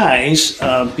the guys,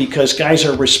 because guys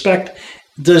are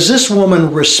does this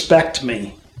woman respect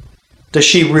me? Does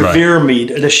she revere me?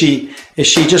 Is she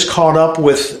just caught up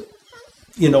with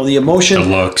the emotion, the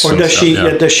looks, or does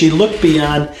she look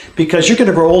beyond? Because you're going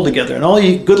to grow old together, and all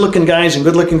you good-looking guys and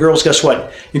good-looking girls, guess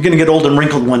what? You're going to get old and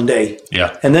wrinkled one day.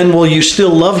 Yeah. And then, will you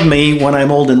still love me when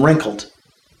I'm old and wrinkled?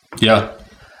 Yeah.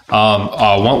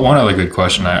 One other good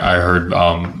question I heard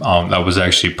that was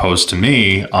actually posed to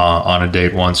me on a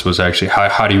date once was actually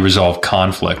how do you resolve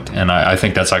conflict? And I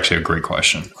think that's actually a great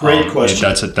question. Great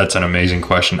question. That's an amazing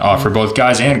question for both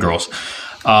guys and girls.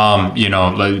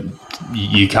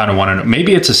 You kind of want to know,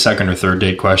 maybe it's a second or third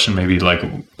date question, maybe like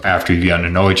after you've gotten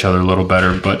to know each other a little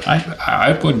better, but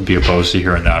I wouldn't be opposed to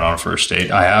hearing that on a first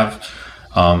date. I have,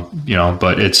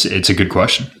 but it's a good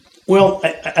question. Well,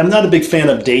 I'm not a big fan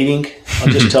of dating. I'll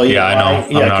just tell you. I know.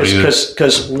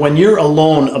 Because when you're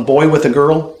alone, a boy with a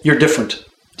girl, you're different.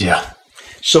 Yeah.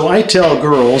 So I tell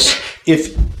girls,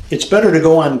 if it's better to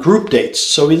go on group dates.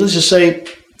 So let's just say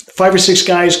 5 or 6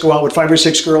 guys go out with 5 or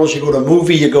 6 girls. You go to a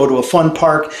movie, you go to a fun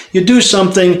park, you do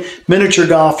something, miniature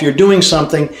golf, you're doing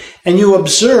something, and you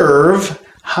observe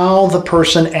how the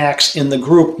person acts in the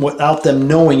group without them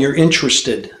knowing you're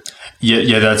interested.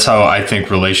 Yeah, that's how I think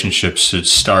relationships should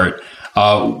start.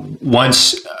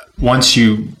 Once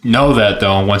you know that,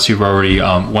 though, once you've already,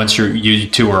 you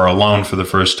two are alone for the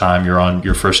first time, you're on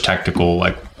your first technical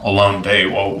alone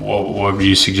date. What would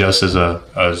you suggest as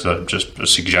just a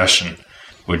suggestion?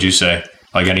 Would you say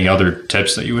any other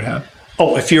tips that you would have?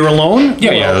 Oh, if you're alone?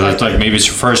 Yeah. Maybe it's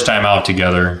your first time out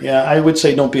together. Yeah, I would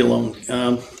say don't be alone.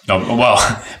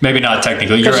 Maybe not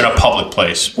technically. You're in a public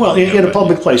place. Well, in a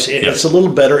public place, it's a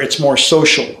little better. It's more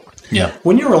social. Yeah.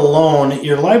 When you're alone,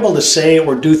 you're liable to say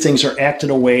or do things or act in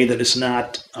a way that is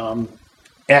not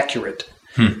accurate.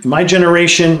 In my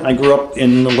generation, I grew up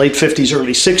in the late 50s,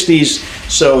 early 60s.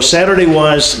 So Saturday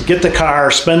was get the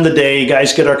car, spend the day.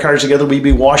 Guys get our cars together. We'd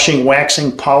be washing,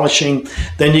 waxing, polishing.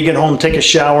 Then you get home, take a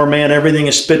shower, man. Everything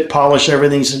is spit polished.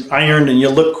 Everything's ironed and you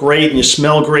look great and you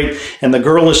smell great. And the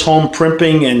girl is home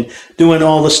primping and doing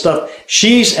all the stuff.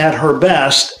 She's at her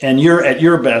best and you're at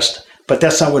your best, but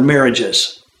that's not what marriage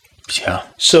is. Yeah.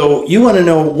 So you want to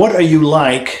know, what are you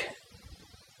like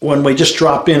when we just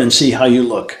drop in and see how you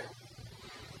look?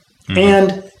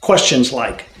 And questions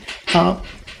like,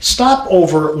 stop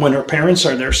over when her parents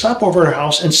are there, stop over her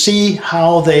house and see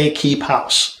how they keep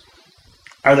house.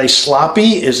 Are they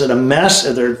sloppy? Is it a mess?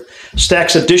 Are there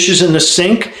stacks of dishes in the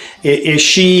sink? Is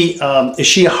she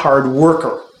a hard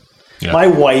worker? Yeah. My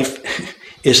wife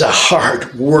is a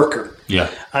hard worker. Yeah.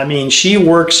 I mean, she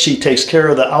works, she takes care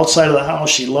of the outside of the house.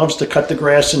 She loves to cut the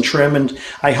grass and trim, and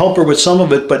I help her with some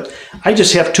of it, but I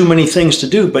just have too many things to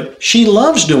do. But she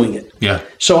loves doing it. Yeah.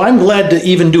 So I'm glad to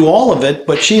even do all of it,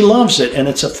 but she loves it, and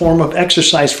it's a form of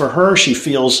exercise for her. She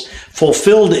feels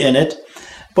fulfilled in it.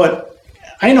 But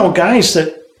I know guys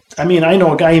I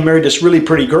know a guy, he married this really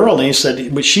pretty girl, and he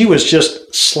said, but she was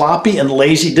just sloppy and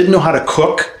lazy, didn't know how to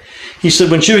cook. He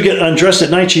said when she would get undressed at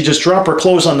night, she'd just drop her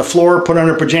clothes on the floor, put on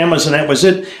her pajamas, and that was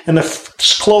it. And the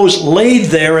clothes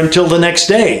laid there until the next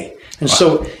day. And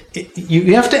so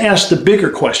you have to ask the bigger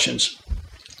questions.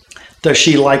 Does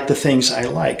she like the things I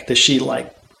like? Does she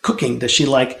like cooking? Does she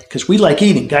like, because we like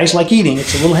eating. Guys like eating.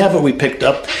 It's a little habit we picked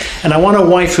up. And I want a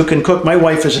wife who can cook. My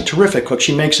wife is a terrific cook.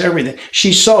 She makes everything.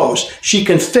 She sews. She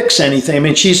can fix anything. I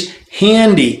mean, she's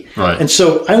handy. Right. And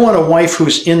so I want a wife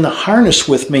who's in the harness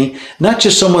with me, not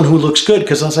just someone who looks good,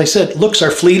 because as I said, looks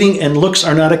are fleeting and looks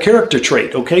are not a character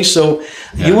trait. Okay, so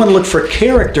you want to look for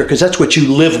character because that's what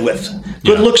you live with.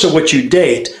 Good looks are what you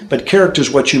date, but character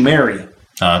is what you marry.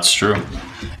 That's true.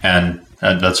 And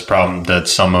that's a problem that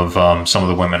some of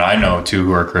the women I know too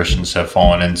who are Christians have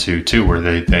fallen into too, where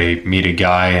they meet a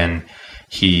guy and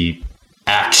he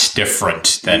acts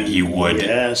different than he would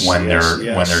when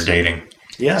they're dating.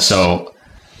 Yes. So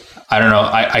I don't know.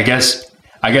 I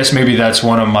guess maybe that's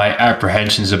one of my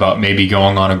apprehensions about maybe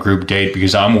going on a group date,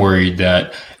 because I'm worried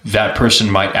that that person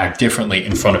might act differently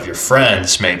in front of your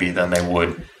friends maybe than they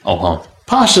would alone.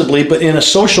 Possibly, but in a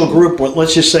social group,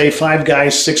 let's just say 5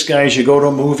 guys, 6 guys, you go to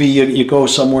a movie, you go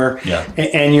somewhere,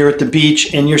 and you're at the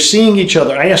beach and you're seeing each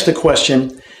other. I asked a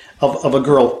question of a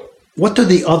girl, what do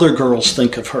the other girls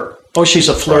think of her? Oh, she's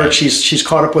a flirt. Right. She's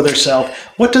caught up with herself.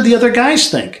 What do the other guys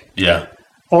think? Yeah.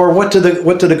 Or what do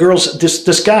the girls?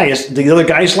 This guy is the other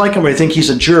guys like him, or they think he's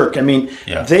a jerk. I mean,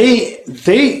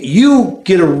 you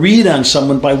get a read on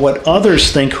someone by what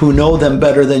others think who know them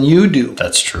better than you do.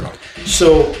 That's true.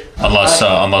 So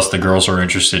unless the girls are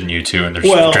interested in you too, and they're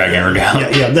dragging her down.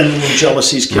 Yeah. Then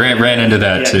jealousy's ran into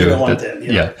that too. You don't want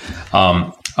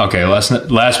that. Okay. Last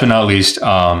but not least,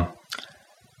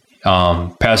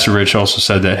 Pastor Rich also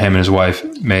said that him and his wife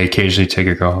may occasionally take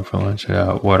a girl out for lunch.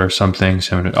 What are some things?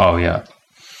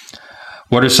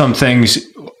 What are some things?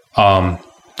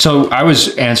 So I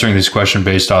was answering this question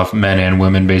based off men and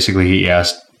women. Basically, he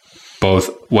asked both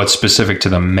what's specific to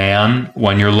the man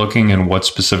when you're looking and what's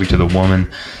specific to the woman.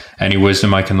 Any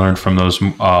wisdom I can learn from those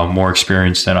more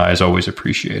experienced than I is always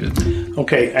appreciated.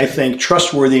 Okay, I think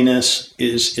trustworthiness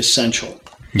is essential.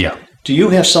 Yeah. Do you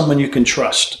have someone you can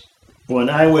trust? When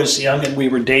I was young and we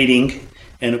were dating,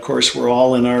 and of course we're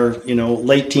all in our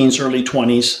late teens, early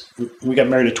 20s. We got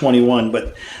married at 21,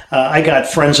 but I got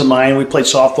friends of mine. We played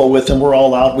softball with them. We're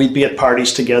all out. We'd be at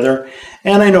parties together.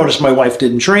 And I noticed my wife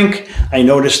didn't drink. I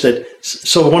noticed that.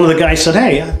 So one of the guys said,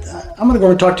 "Hey, I'm going to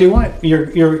go and talk to your wife,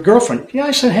 your girlfriend." Yeah,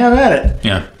 I said, "Have at it."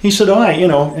 Yeah. He said, "Oh,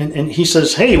 and he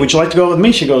says, 'Hey, would you like to go out with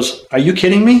me?' She goes, 'Are you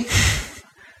kidding me?'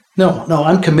 No,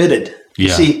 I'm committed."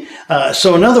 Yeah. See,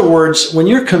 so in other words, when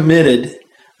you're committed,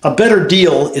 a better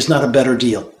deal is not a better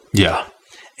deal. Yeah.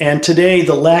 And today,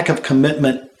 the lack of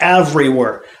commitment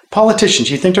everywhere. Politicians,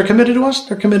 you think they're committed to us?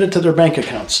 They're committed to their bank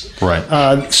accounts.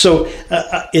 Right. So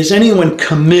is anyone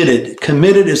committed?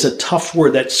 Committed is a tough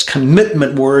word. That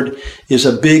commitment word is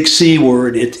a big C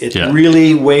word. It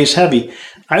really weighs heavy.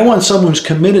 I want someone who's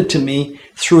committed to me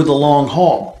through the long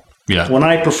haul. Yeah. When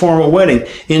I perform a wedding,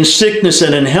 in sickness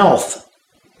and in health,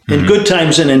 in good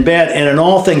times and in bad, and in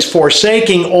all things,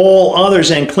 forsaking all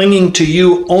others and clinging to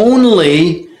you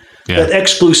only, that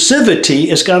exclusivity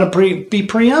has got to be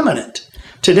preeminent.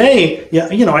 Today,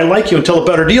 I like you until a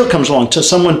better deal comes along, to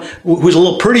someone who's a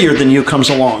little prettier than you comes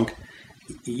along.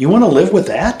 You want to live with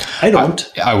that? I don't.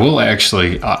 I will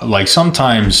actually,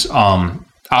 sometimes,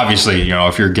 obviously,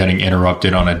 if you're getting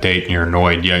interrupted on a date and you're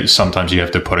annoyed, sometimes you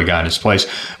have to put a guy in his place.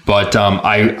 But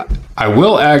I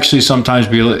will actually sometimes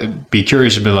be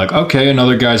curious and be like, okay,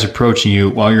 another guy's approaching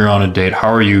you while you're on a date.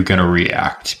 How are you going to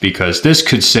react? Because this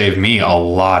could save me a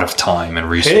lot of time and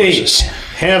resources.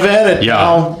 Hey, have at it.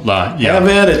 Yeah, have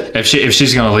at it. If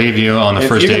she's going to leave you on the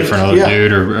first date for another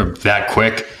dude or that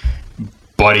quick,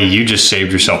 buddy, you just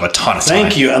saved yourself a ton of time.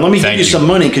 Thank you. And let me give you some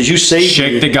money because you saved me.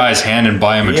 Shake the guy's hand and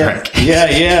buy him a drink.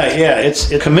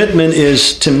 Commitment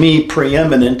is, to me,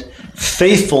 preeminent.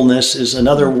 Faithfulness is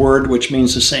another word which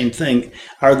means the same thing.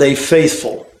 Are they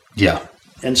faithful? Yeah.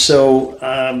 And so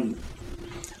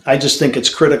I just think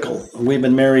it's critical. We've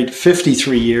been married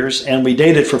 53 years and we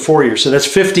dated for 4 years. So that's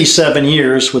 57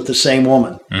 years with the same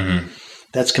woman. Mm-hmm.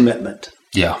 That's commitment.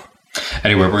 Yeah.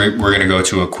 Anyway, we're going to go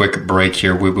to a quick break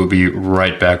here. We will be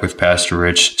right back with Pastor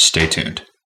Rich. Stay tuned.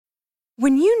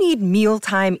 When you need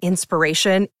mealtime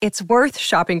inspiration, it's worth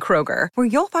shopping Kroger, where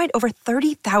you'll find over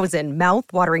 30,000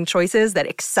 mouth-watering choices that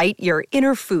excite your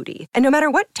inner foodie. And no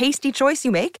matter what tasty choice you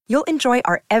make, you'll enjoy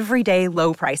our everyday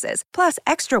low prices, plus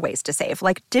extra ways to save,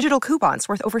 like digital coupons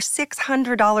worth over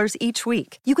 $600 each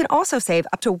week. You can also save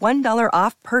up to $1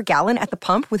 off per gallon at the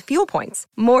pump with fuel points.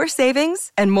 More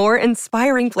savings and more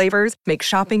inspiring flavors make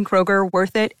shopping Kroger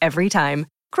worth it every time.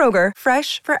 Kroger,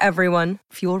 fresh for everyone.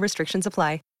 Fuel restrictions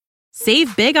apply.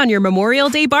 Save big on your Memorial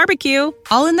Day barbecue,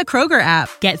 all in the Kroger app.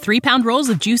 Get 3-pound rolls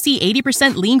of juicy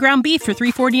 80% lean ground beef for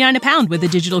 $3.49 a pound with a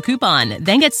digital coupon.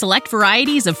 Then get select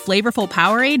varieties of flavorful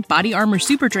Powerade, Body Armor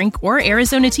Super Drink, or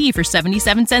Arizona tea for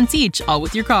 77 cents each, all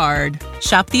with your card.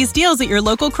 Shop these deals at your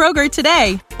local Kroger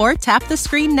today, or tap the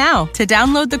screen now to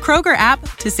download the Kroger app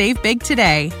to save big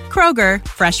today. Kroger,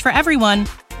 fresh for everyone.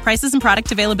 Prices and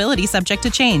product availability subject to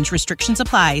change. Restrictions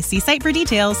apply. See site for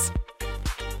details.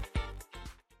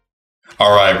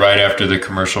 All right after the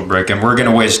commercial break, and we're going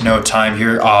to waste no time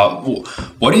here.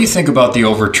 What do you think about the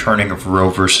overturning of Roe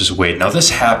versus Wade? Now,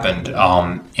 this happened,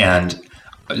 and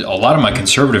a lot of my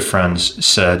conservative friends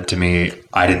said to me,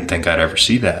 I didn't think I'd ever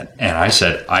see that. And I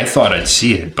said, I thought I'd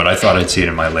see it, but I thought I'd see it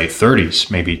in my late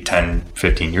 30s, maybe 10,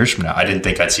 15 years from now. I didn't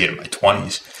think I'd see it in my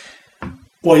 20s.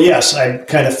 Well, yes, I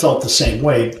kind of felt the same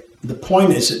way. The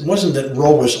point is, it wasn't that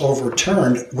Roe was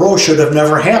overturned. Roe should have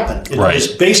never happened. It was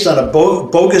based on a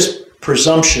bogus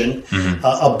presumption,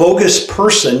 a bogus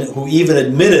person who even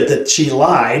admitted that she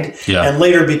lied and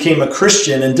later became a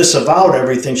Christian and disavowed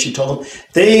everything she told them.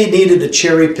 They needed to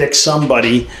cherry pick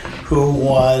somebody who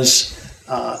was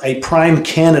a prime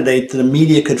candidate that the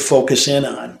media could focus in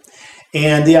on.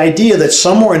 And the idea that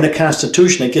somewhere in the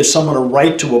Constitution it gives someone a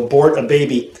right to abort a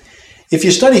baby. If you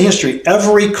study history,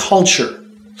 every culture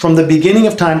from the beginning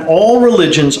of time, all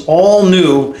religions all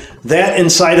knew that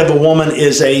inside of a woman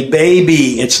is a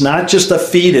baby. It's not just a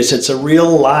fetus, it's a real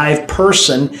live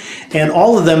person. And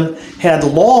all of them had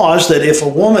laws that if a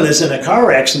woman is in a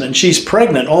car accident and she's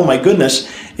pregnant, oh my goodness,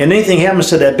 and anything happens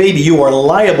to that baby, you are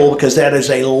liable because that is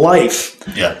a life.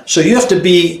 Yeah. So you have to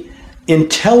be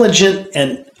intelligent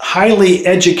and highly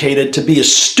educated to be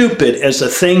as stupid as the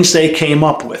things they came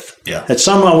up with. Yeah. That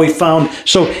somehow we found,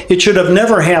 so it should have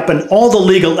never happened. All the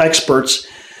legal experts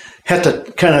had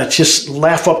to kind of just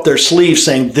laugh up their sleeves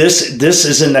saying, this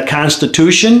is in the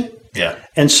Constitution. Yeah.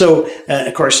 And so,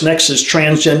 of course, next is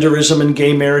transgenderism and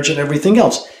gay marriage and everything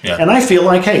else. Yeah. And I feel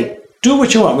like, hey, do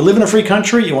what you want. We live in a free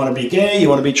country. You want to be gay, you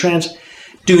want to be trans.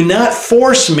 Do not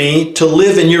force me to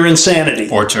live in your insanity.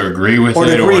 Or to agree with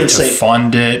it, or to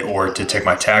fund it, or to take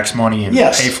my tax money and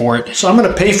pay for it. So I'm going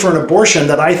to pay for an abortion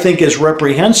that I think is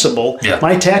reprehensible. Yeah.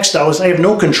 My tax dollars, I have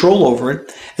no control over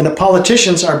it. And the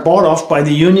politicians are bought off by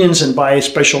the unions and by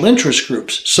special interest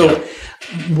groups. So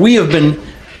we've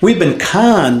been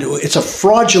conned. It's a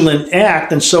fraudulent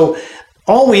act. And so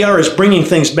all we are is bringing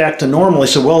things back to normal. I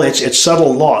said, well, it's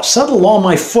settled law. Settled law,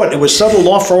 my foot. It was settled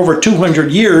law for over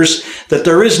 200 years that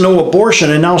there is no abortion,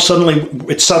 and now suddenly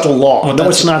it's settled law. Well, no,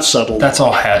 it's not settled. That's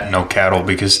all hat, no cattle,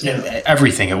 because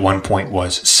everything at one point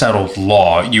was settled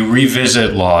law. You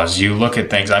revisit laws. You look at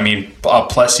things. I mean,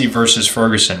 Plessy versus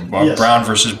Ferguson, Brown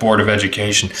versus Board of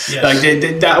Education. Yes.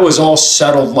 Like that was all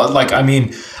settled. Like, I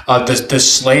mean, the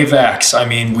Slave Acts, I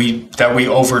mean, we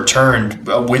overturned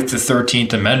with the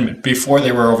 13th Amendment. Before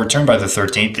they were overturned by the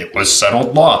 13th, it was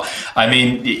settled law. I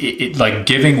mean, like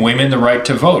giving women the right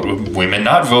to vote. Women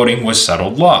not voting was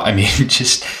settled law. I mean,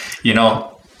 just,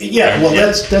 Yeah, well,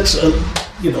 that's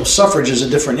suffrage is a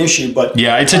different issue, but...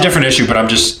 Yeah, it's a different issue, but I'm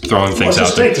just throwing things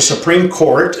out there. The Supreme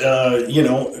Court,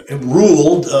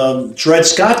 ruled Dred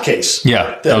Scott case.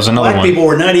 Yeah, that was another one. Black people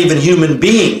were not even human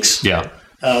beings. Yeah.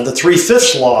 The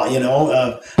 3/5 law,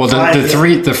 well,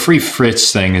 the Free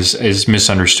Fritz thing is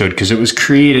misunderstood because it was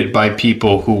created by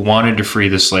people who wanted to free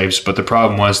the slaves, but the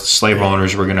problem was the slave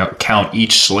owners were going to count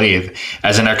each slave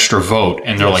as an extra vote,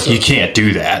 and they're you can't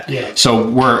do that. Yeah. So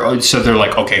they're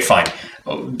like, okay, fine.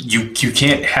 You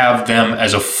can't have them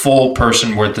as a full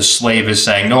person where the slave is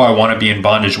saying, no, I want to be in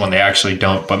bondage when they actually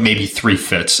don't, but maybe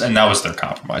 3/5, and that was their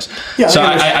compromise. Yeah, so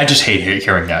I just hate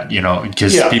hearing that,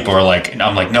 because people are like, and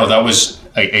I'm like, no, that was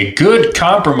a good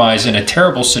compromise in a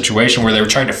terrible situation where they were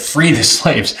trying to free the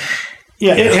slaves.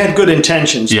 Yeah, it had good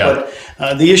intentions, but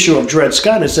the issue of Dred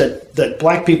Scott is that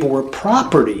black people were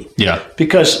property. Yeah.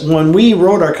 Because when we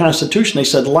wrote our Constitution, they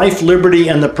said life, liberty,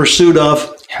 and the pursuit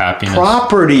of happiness.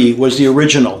 Property was the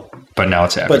original. But now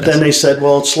it's happiness. But then they said,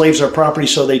 well, slaves are property,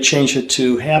 so they changed it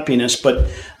to happiness.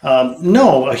 But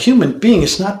no, a human being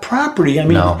is not property. I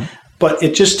mean, but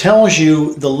it just tells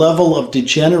you the level of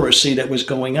degeneracy that was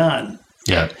going on.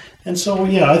 Yeah. And so,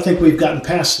 I think we've gotten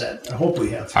past that. I hope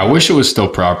we have. I wish it was still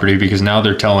property because now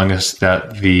they're telling us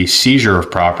that the seizure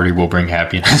of property will bring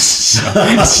happiness. So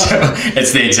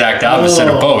it's the exact opposite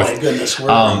of both. Oh, my goodness.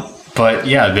 But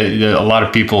a lot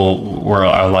of people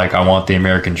are like, I want the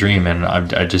American dream. And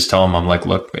I just tell them, I'm like,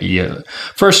 look,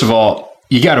 first of all,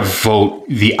 you got to vote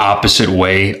the opposite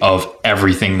way of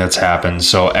everything that's happened.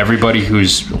 So everybody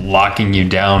who's locking you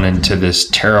down into this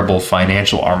terrible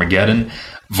financial Armageddon,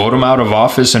 vote them out of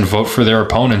office and vote for their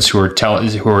opponents who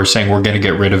are saying we're going to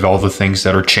get rid of all the things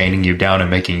that are chaining you down and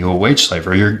making you a wage slave,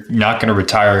 or you're not going to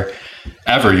retire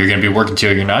ever. You're going to be working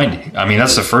till you're 90. I mean,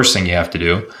 that's the first thing you have to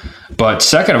do. But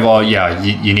second of all, yeah,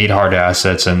 you need hard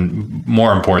assets, and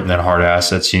more important than hard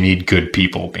assets, you need good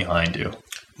people behind you.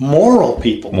 Moral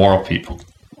people. Moral people.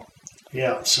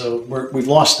 Yeah, so we've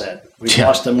lost that. We've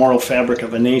lost the moral fabric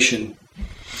of a nation.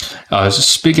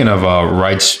 Speaking of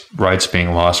rights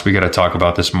being lost, we got to talk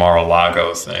about this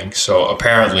Mar-a-Lago thing. So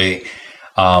apparently,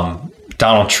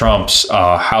 Donald Trump's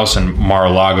house in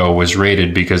Mar-a-Lago was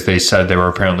raided because they said they were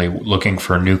apparently looking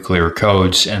for nuclear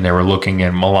codes, and they were looking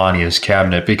in Melania's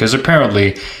cabinet because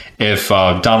apparently if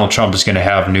Donald Trump is going to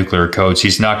have nuclear codes,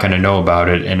 he's not going to know about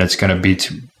it, and it's going to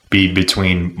be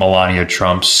between Melania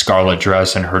Trump's scarlet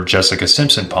dress and her Jessica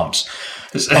Simpson pumps.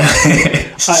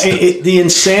 The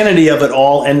insanity of it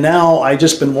all, and now I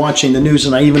just been watching the news,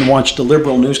 and I even watched the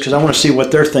liberal news because I want to see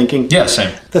what they're thinking. Yeah,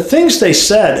 same. The things they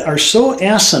said are so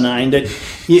asinine that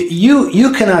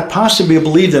you cannot possibly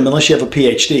believe them unless you have a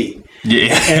PhD.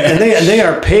 Yeah, and they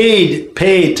are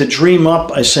paid to dream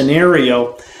up a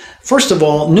scenario. First of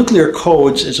all, nuclear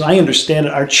codes, as I understand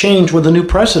it, are changed with a new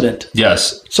president.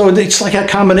 Yes. So it's like a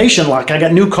combination lock. I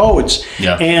got new codes.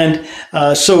 Yeah. And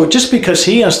so just because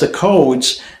he has the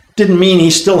codes didn't mean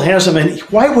he still has them. And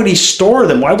why would he store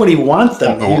them? Why would he want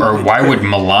them? Or why would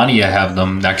Melania have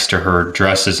them next to her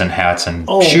dresses and hats and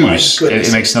shoes? My goodness.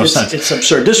 It makes no sense. It's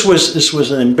absurd. This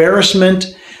was an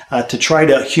embarrassment. To try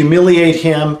to humiliate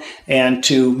him and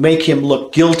to make him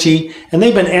look guilty. And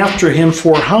they've been after him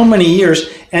for how many years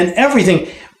and everything.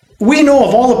 We know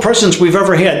of all the presidents we've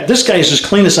ever had, this guy is as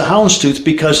clean as a houndstooth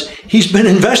because he's been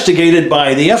investigated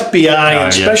by the FBI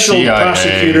and special CIA,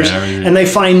 prosecutors, and they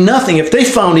find nothing. If they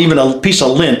found even a piece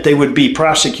of lint, they would be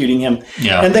prosecuting him.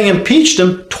 Yeah. And they impeached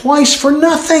him twice for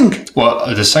nothing.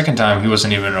 Well, the second time, he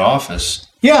wasn't even in office.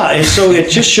 Yeah, and so it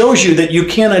just shows you that you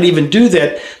cannot even do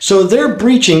that. So they're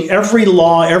breaching every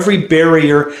law, every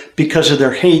barrier because of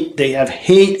their hate. They have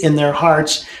hate in their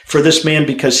hearts for this man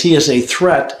because he is a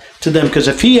threat to them. Because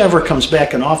if he ever comes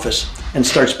back in office and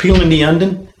starts peeling the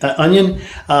onion,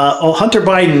 Hunter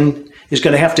Biden is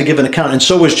going to have to give an account. And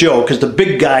so is Joe, because the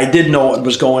big guy did know what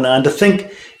was going on. To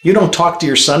think you don't talk to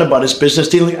your son about his business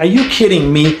dealing. Are you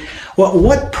kidding me? Well,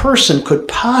 what person could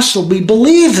possibly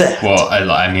believe that? Well,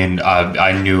 I mean,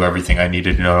 I knew everything I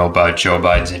needed to know about Joe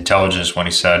Biden's intelligence when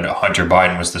he said Hunter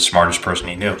Biden was the smartest person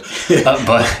he knew.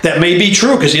 But that may be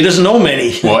true because he doesn't know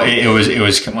many. Well, it was.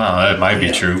 Well, it might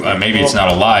be true. Maybe it's not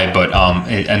a lie. But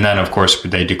and then of course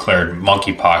they declared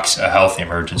monkeypox a health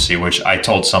emergency, which I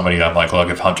told somebody, I'm like, look,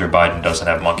 if Hunter Biden doesn't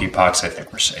have monkeypox, I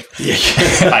think we're safe.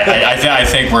 I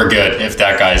think we're good if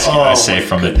that guy's safe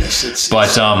from it.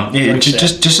 But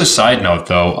just a side note,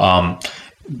 though,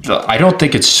 I don't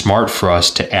think it's smart for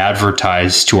us to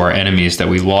advertise to our enemies that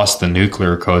we lost the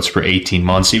nuclear codes for 18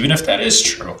 months, even if that is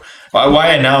true.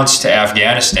 Why announce to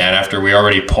Afghanistan after we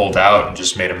already pulled out and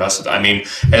just made a mess of it? I mean,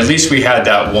 at least we had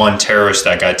that one terrorist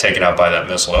that got taken out by that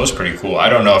missile. That was pretty cool. I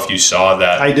don't know if you saw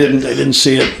that. I didn't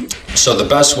see it. So the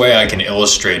best way I can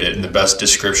illustrate it, and the best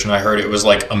description I heard, it was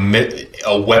like a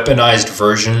weaponized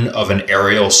version of an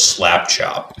aerial slap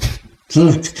chop.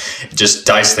 Just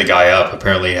diced the guy up.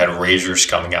 Apparently he had razors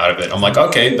coming out of it. I'm like,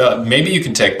 okay, maybe you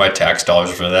can take my tax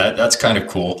dollars for that. That's kind of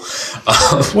cool.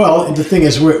 Well, the thing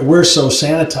is, we're so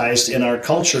sanitized in our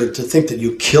culture to think that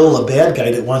you kill a bad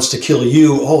guy that wants to kill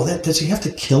you. Oh, does he have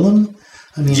to kill him?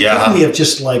 I mean, couldn't he have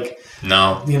just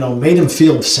made him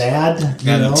feel sad?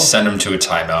 Send him to a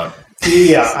timeout.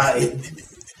 Yeah.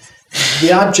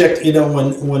 The object,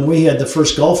 when we had the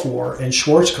first Gulf War, and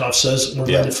Schwarzkopf says, we're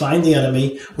going to find the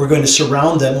enemy, we're going to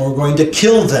surround them, and we're going to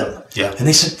kill them. Yeah. And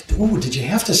they said, oh, did you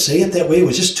have to say it that way? It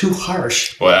was just too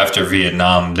harsh. Well, after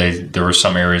Vietnam, there were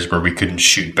some areas where we couldn't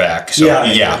shoot back. So,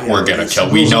 we're going to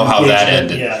kill. We know how that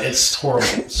ended. Yeah, it's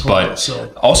horrible. But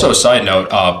also, a side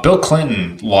note, Bill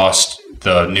Clinton lost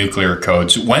the nuclear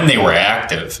codes when they were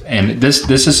active, and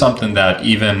this is something that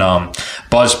even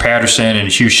Buzz Patterson and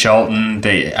Hugh Shelton,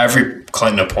 every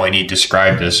Clinton appointee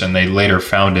described this, and they later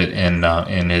found it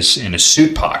in his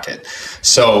suit pocket.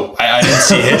 So I didn't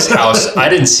see his house. I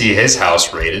didn't see his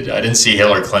house raided. I didn't see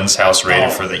Hillary Clinton's house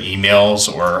raided for the emails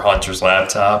or Hunter's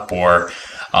laptop or.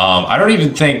 I don't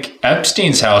even think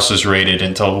Epstein's house was raided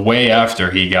until way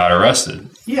after he got arrested.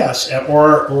 Yes,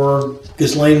 or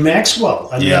Ghislaine Maxwell.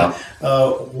 I mean,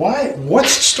 why?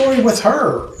 What's the story with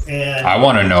her? And I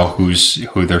want to know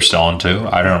who they're selling to.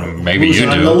 I don't know. Maybe you do.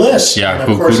 On the list? Yeah.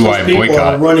 And of course, who do I boycott? People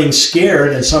are running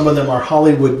scared, and some of them are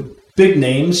Hollywood big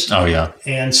names. Oh yeah.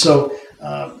 And so,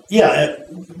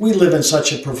 we live in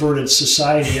such a perverted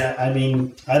society. I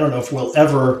mean, I don't know if we'll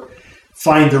ever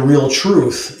find the real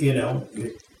truth,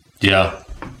 Yeah.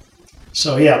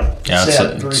 So yeah,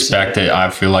 it's back to, I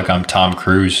feel like I'm Tom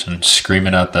Cruise and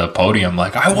screaming at the podium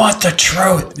like, I want the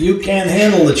truth. You can't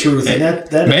handle the truth, and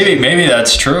that maybe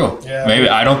that's true. Yeah. Maybe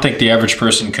I don't think the average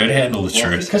person could handle the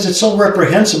truth because it's so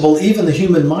reprehensible. Even the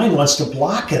human mind wants to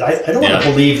block it. I don't want to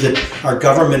believe that our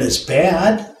government is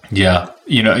bad. Yeah,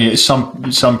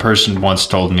 some person once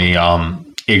told me,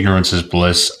 ignorance is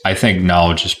bliss. I think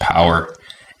knowledge is power,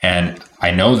 and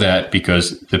I know that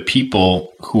because the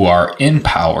people who are in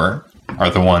power are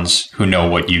the ones who know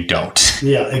what you don't.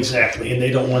 Yeah, exactly. And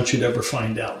they don't want you to ever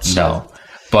find out. So. No.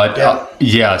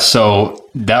 But so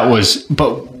that was,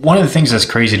 but one of the things that's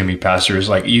crazy to me, Pastor, is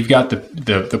like, you've got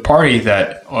the party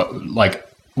that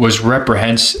was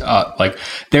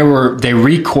they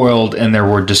recoiled and they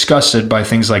were disgusted by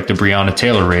things like the Breonna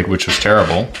Taylor raid, which was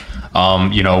terrible.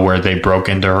 Where they broke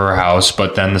into her house,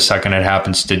 but then the second it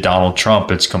happens to Donald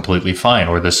Trump, it's completely fine.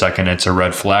 Or the second it's a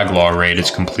red flag law raid,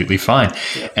 it's completely fine.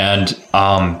 And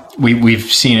we've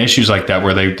seen issues like that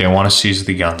where they want to seize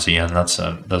the guns again. That's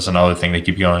another thing they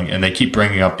keep going, and they keep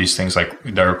bringing up these things like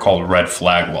they're called red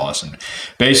flag laws. And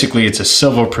basically, it's a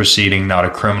civil proceeding, not a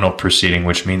criminal proceeding,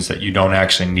 which means that you don't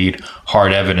actually need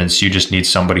hard evidence. You just need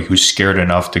somebody who's scared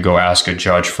enough to go ask a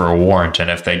judge for a warrant. And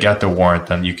if they get the warrant,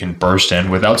 then you can burst in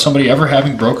without somebody ever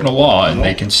having broken a law, and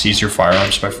they can seize your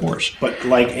firearms by force. But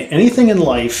like anything in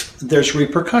life, there's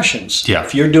repercussions. Yeah.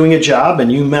 If you're doing a job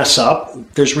and you mess up,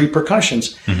 there's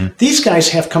repercussions. Mm-hmm. These guys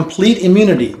have complete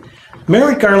immunity.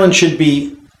 Merrick Garland should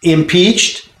be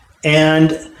impeached,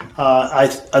 and I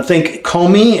think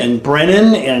Comey and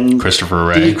Brennan and Christopher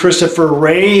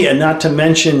Wray, and not to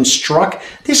mention Strzok.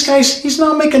 These guys, he's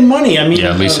now making money. I mean,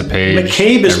 Lisa Page,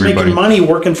 McCabe is making money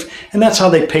working, and that's how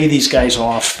they pay these guys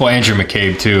off. Well, Andrew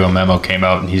McCabe too. A memo came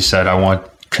out, and he said, "I want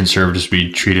conservatives to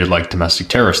be treated like domestic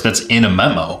terrorists." That's in a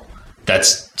memo.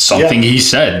 That's something he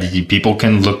said. People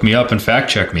can look me up and fact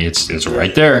check me. It's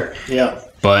right there. Yeah.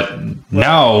 But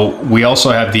now we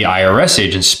also have the IRS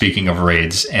agents, speaking of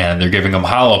raids, and they're giving them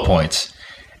hollow points.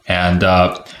 And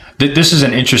this is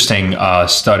an interesting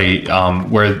study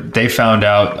where they found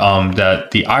out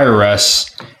that the IRS,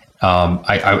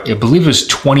 I believe it was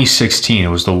 2016, it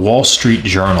was the Wall Street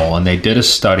Journal, and they did a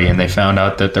study and they found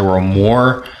out that there were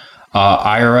more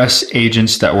IRS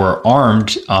agents that were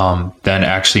armed than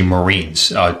actually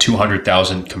Marines,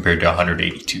 200,000 compared to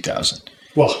 182,000.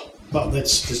 Well,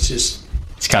 that's just...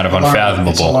 It's kind of unfathomable.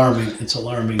 It's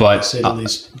alarming. To say the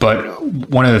least. But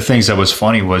one of the things that was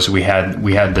funny was we had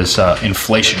this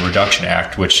Inflation Reduction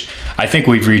Act, which I think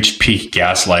we've reached peak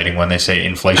gaslighting when they say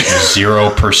inflation is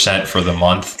 0% for the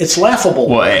month. It's laughable.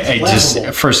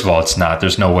 Well, first of all, it's not.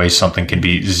 There's no way something can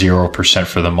be 0%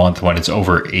 for the month when it's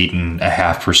over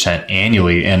 8.5%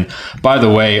 annually. And by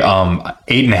the way,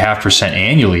 8.5%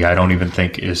 annually, I don't even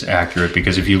think is accurate,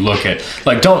 because if you look at,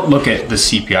 don't look at the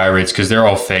CPI rates, because they're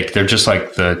all fake. They're just like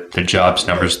the jobs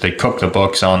numbers. They cook the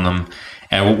books on them.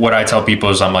 And what I tell people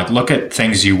is, I'm like, look at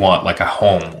things you want, like a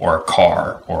home or a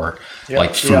car or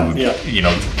food.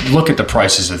 Look at the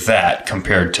prices of that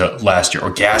compared to last year,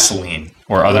 or gasoline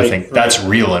or other things. Right. That's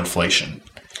real inflation.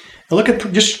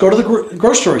 Just go to the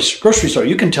grocery store.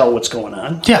 You can tell what's going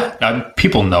on. Yeah,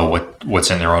 people know what's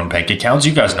in their own bank accounts.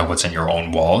 You guys know what's in your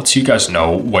own wallets. You guys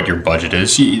know what your budget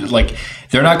is.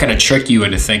 They're not going to trick you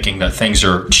into thinking that things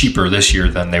are cheaper this year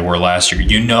than they were last year.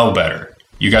 You know better.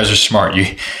 You guys are smart.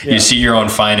 You see your own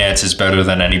finances better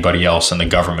than anybody else, and the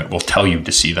government will tell you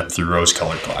to see them through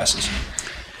rose-colored glasses.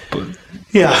 But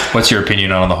what's your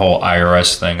opinion on the whole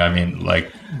IRS thing? I mean,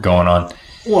 going on.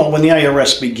 Well, when the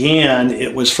IRS began,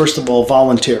 it was, first of all,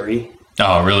 voluntary.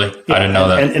 Oh, really? Yeah, I didn't know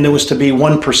that. And it was to be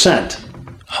 1%.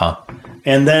 Huh.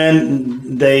 And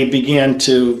then they began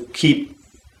to keep,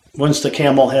 once the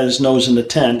camel had his nose in the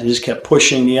tent, he just kept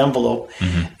pushing the envelope.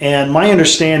 Mm-hmm. And my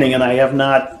understanding, and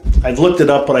I've looked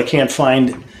it up, but I can't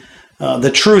find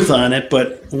the truth on it,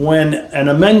 but when an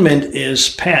amendment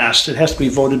is passed, it has to be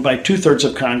voted by 2/3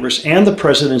 of Congress and the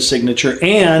president's signature,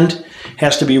 and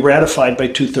has to be ratified by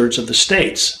 2/3 of the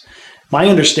states. My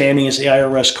understanding is the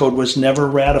IRS code was never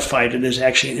ratified. It is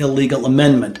actually an illegal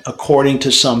amendment, according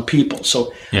to some people.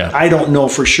 So I don't know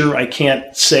for sure. I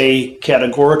can't say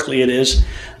categorically it is,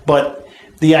 but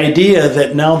the idea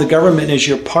that now the government is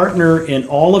your partner in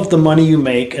all of the money you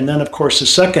make, and then, of course, the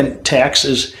second tax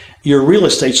is your real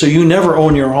estate. So you never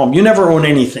own your home. You never own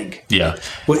anything. Yeah.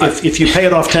 If you pay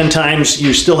it off 10 times,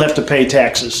 you still have to pay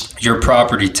taxes. Your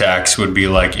property tax would be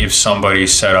like if somebody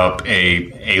set up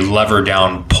a lever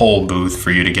down pole booth for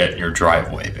you to get in your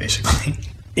driveway, basically.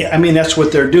 Yeah, I mean, that's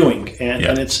what they're doing.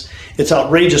 And it's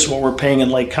outrageous what we're paying in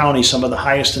Lake County, some of the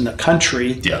highest in the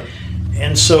country. Yeah.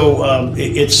 And so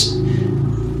it's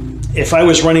if I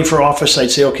was running for office,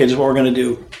 I'd say, okay, this is what we're going to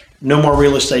do. No more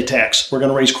real estate tax. We're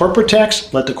going to raise corporate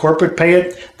tax. Let the corporate pay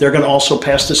it. They're going to also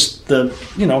pass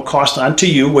the cost on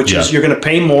to you, which is you're going to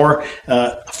pay more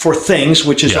for things,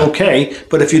 which is okay.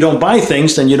 But if you don't buy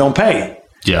things, then you don't pay.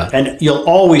 Yeah. And you'll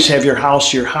always have your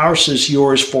house. Your house is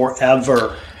yours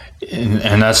forever.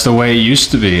 And that's the way it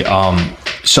used to be.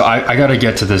 So I got to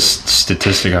get to this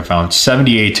statistic I found.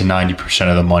 78 to 90%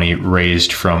 of the money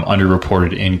raised from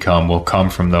underreported income will come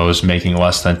from those making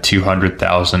less than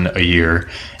 $200,000 a year,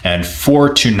 and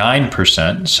 4 to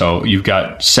 9%. So you've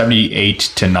got 78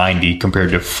 to 90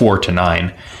 compared to 4 to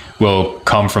 9 will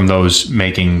come from those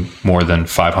making more than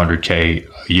 $500K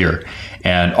a year.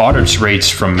 And audits rates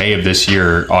from May of this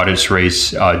year,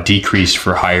 decreased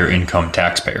for higher income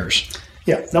taxpayers.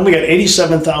 Yeah. Then we got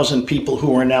 87,000 people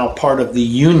who are now part of the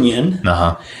union,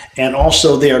 and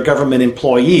also they are government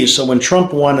employees. So when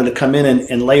Trump wanted to come in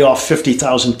and lay off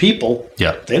 50,000 people,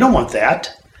 they don't want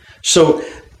that. So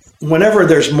whenever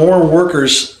there's more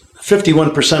workers,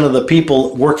 51% of the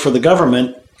people work for the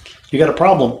government, you got a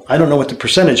problem. I don't know what the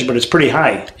percentage, but it's pretty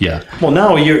high. Yeah. Well,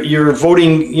 now you're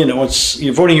voting.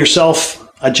 You're voting yourself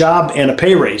a job and a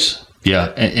pay raise.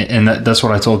 Yeah, and that's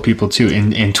what I told people too.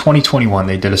 In 2021,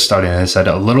 they did a study and they said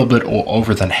a little bit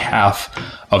over than half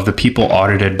of the people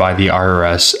audited by the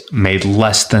IRS made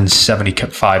less than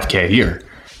 $75K a year.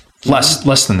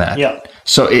 Less than that. Yeah.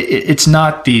 So it's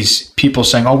not these people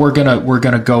saying, "Oh, we're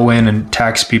gonna go in and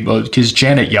tax people," because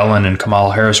Janet Yellen and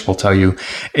Kamala Harris will tell you,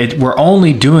 we're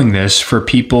only doing this for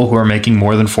people who are making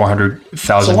more than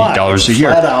 $400,000 a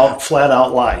year. Flat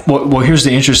out lie. Well, here's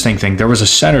the interesting thing. There was a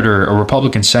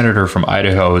Republican senator from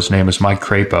Idaho. His name was Mike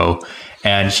Crapo,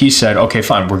 and he said, "Okay,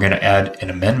 fine, we're going to add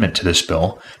an amendment to this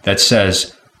bill that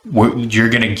says." You're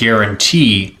going to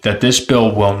guarantee that this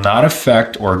bill will not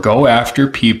affect or go after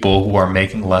people who are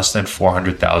making less than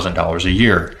 $400,000 a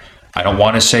year. I don't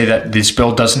want to say that this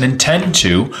bill doesn't intend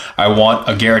to. I want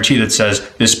a guarantee that says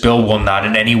this bill will not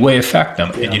in any way affect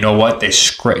them. Yeah. And you know what?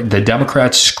 The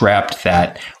Democrats scrapped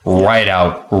that right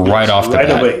off the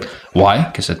bat. Away. Why?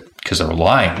 Because they're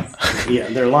lying. Yeah,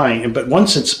 they're lying. But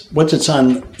once it's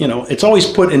on, it's always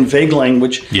put in vague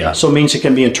language. Yeah. So it means it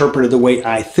can be interpreted the way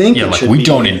I think it should be. We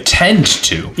don't intend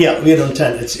to. Yeah, we don't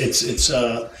intend. It's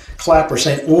Clapper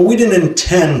saying, well, we didn't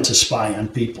intend to spy on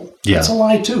people. Yeah. That's a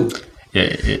lie too. Yeah,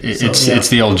 it's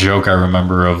the old joke I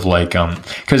remember of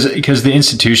because the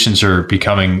institutions are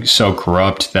becoming so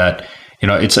corrupt that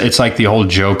it's like the old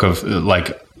joke of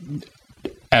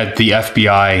at the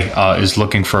FBI is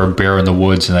looking for a bear in the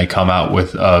woods, and they come out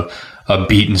with a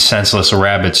beaten, senseless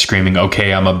rabbit screaming,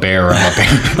 "Okay, I'm a bear, I'm a bear."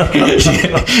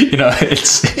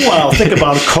 Well, think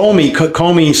about Comey.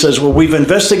 Comey says, "Well, we've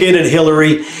investigated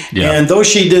Hillary, and though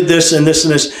she did this and this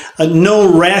and this,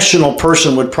 no rational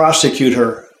person would prosecute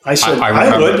her." I said,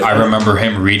 I would. I remember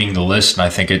him reading the list, and I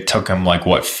think it took him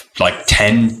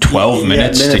 10, 12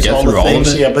 minutes to get through all of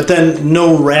it. Yeah, but then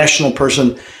no rational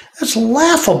person. That's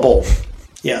laughable.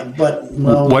 Yeah, but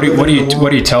what do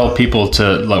you tell people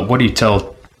to what do you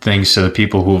tell things to the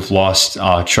people who have lost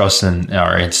trust in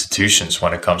our institutions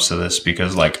when it comes to this?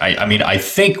 Because I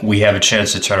think we have a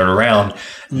chance to turn it around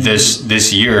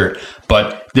this year,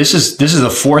 but this is the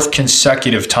fourth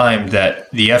consecutive time that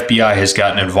the FBI has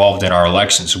gotten involved in our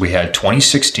elections. We had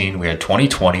 2016, we had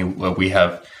 2020, we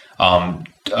have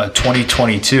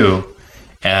 2022,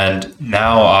 and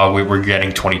now we're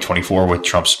getting 2024 with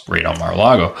Trump's raid on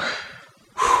Mar-a-Lago.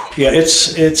 Yeah,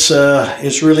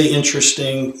 it's really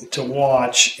interesting to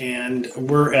watch, and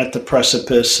we're at the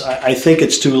precipice. I think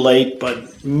it's too late,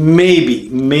 but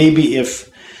maybe if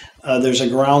there's a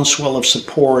groundswell of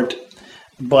support.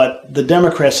 But the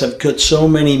Democrats have got so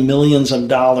many millions of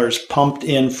dollars pumped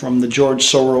in from the George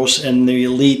Soros and the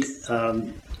elite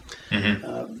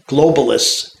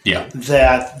globalists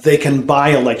that they can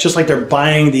buy just like they're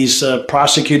buying these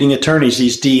prosecuting attorneys,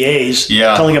 these DAs,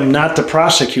 telling them not to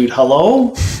prosecute.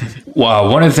 Hello?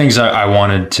 Wow. One of the things I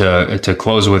wanted to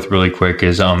close with really quick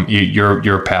is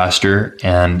you're a pastor,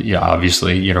 and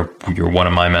obviously you're one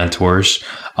of my mentors.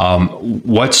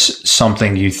 What's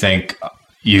something you think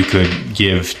you could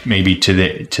give maybe to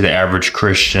the average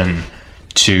Christian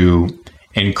to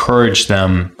encourage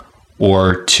them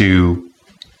or to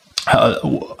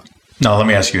no, let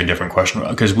me ask you a different question,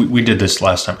 because we did this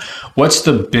last time. What's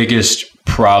the biggest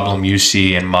problem you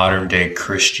see in modern day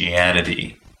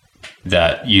Christianity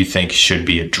that you think should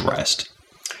be addressed?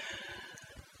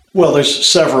 Well, there's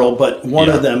several, but one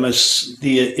of them is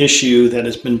the issue that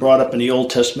has been brought up in the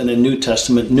Old Testament and New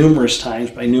Testament numerous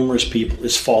times by numerous people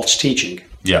is false teaching.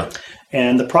 Yeah.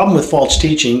 And the problem with false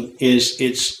teaching is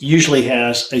it usually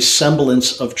has a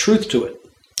semblance of truth to it.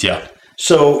 Yeah.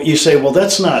 So you say, well,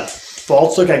 that's not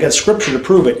false. Look, I got scripture to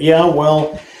prove it. Yeah,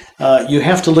 well, you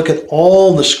have to look at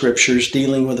all the scriptures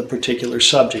dealing with a particular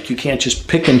subject. You can't just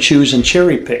pick and choose and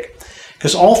cherry pick,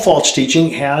 because all false teaching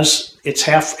it's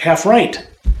half right.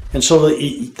 And so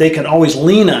they can always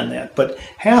lean on that. But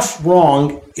half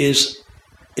wrong is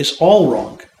all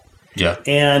wrong. Yeah.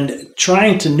 And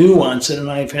trying to nuance it,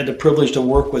 and I've had the privilege to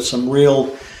work with some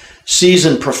real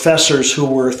seasoned professors who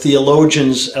were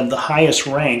theologians of the highest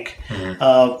rank,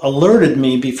 alerted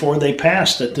me before they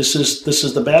passed that this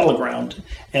is the battleground.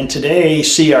 And today,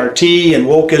 CRT and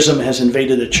wokeism has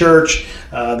invaded the church.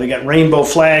 They got rainbow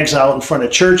flags out in front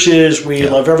of churches. We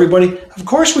love everybody. Of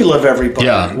course we love everybody.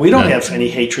 Yeah. We don't have any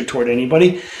hatred toward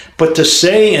anybody. But to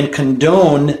say and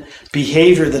condone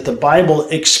behavior that the Bible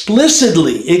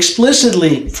explicitly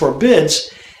forbids,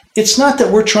 it's not that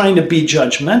we're trying to be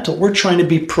judgmental. We're trying to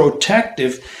be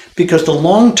protective, because the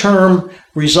long-term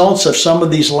results of some of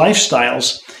these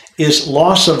lifestyles is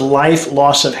loss of life,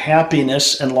 loss of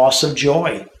happiness, and loss of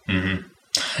joy. Mm-hmm.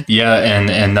 Yeah,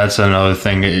 and that's another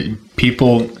thing.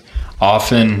 People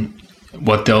often,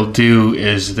 what they'll do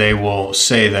is they will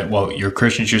say that, well, you're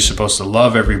Christians, you're supposed to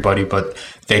love everybody, but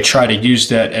they try to use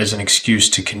that as an excuse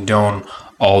to condone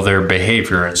all their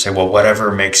behavior and say, well,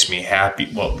 whatever makes me happy.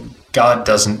 Well,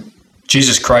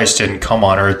 Jesus Christ didn't come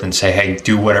on earth and say, hey,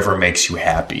 do whatever makes you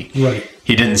happy. Right.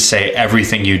 He didn't say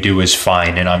everything you do is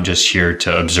fine and I'm just here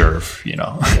to observe,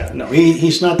 Yeah, no,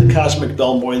 he's not the cosmic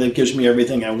bellboy that gives me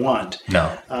everything I want.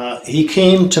 No. He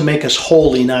came to make us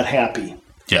holy, not happy.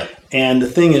 Yeah. And the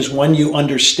thing is, when you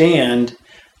understand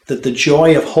that the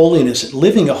joy of holiness,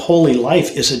 living a holy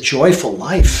life, is a joyful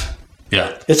life.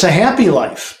 Yeah. It's a happy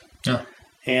life. Yeah.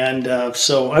 And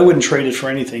so I wouldn't trade it for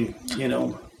anything,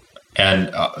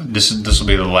 And this will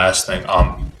be the last thing.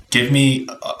 Give me,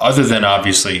 other than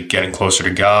obviously getting closer to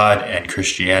God and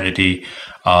Christianity,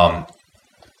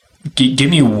 give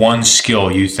me one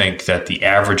skill you think that the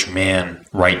average man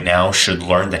right now should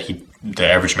learn that the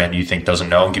average man you think doesn't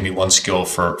know. And give me one skill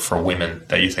for women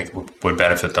that you think would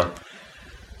benefit them.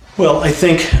 Well, I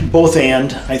think both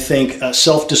and. I think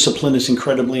self-discipline is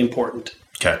incredibly important.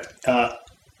 Okay.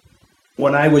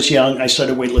 When I was young, I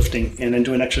started weightlifting and then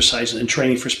doing exercises and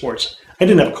training for sports. I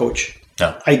didn't have a coach.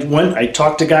 No. I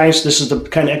talked to guys. This is the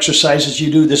kind of exercises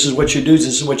you do. This is what you do.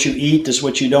 This is what you eat. This is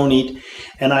what you don't eat.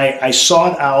 And I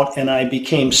sought out and I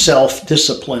became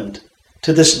self-disciplined.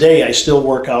 To this day, I still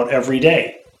work out every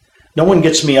day. No one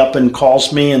gets me up and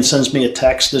calls me and sends me a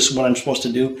text. This is what I'm supposed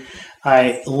to do.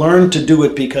 I learned to do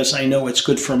it because I know it's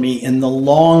good for me in the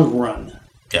long run.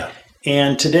 Yeah.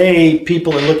 And today,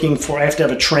 people are looking for, I have to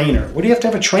have a trainer. What do you have to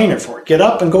have a trainer for? Get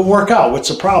up and go work out. What's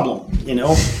the problem?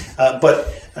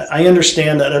 But I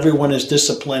understand that everyone is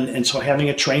disciplined, and so having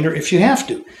a trainer if you have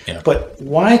to. Yeah. But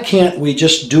why can't we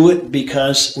just do it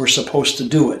because we're supposed to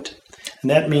do it?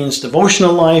 And that means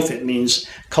devotional life. It means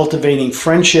cultivating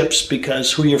friendships,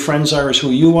 because who your friends are is who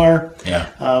you are.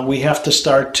 Yeah. We have to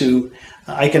start to,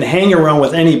 I can hang around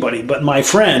with anybody, but my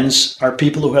friends are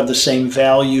people who have the same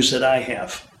values that I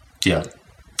have. Yeah.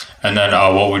 And then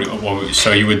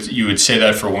so you would say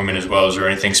that for women as well. Is there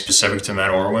anything specific to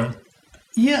men or women?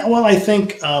 Yeah, well, I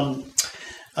think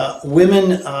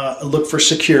women look for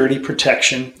security,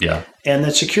 protection. Yeah. And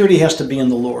that security has to be in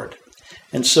the Lord.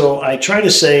 And so I try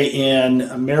to say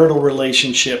in marital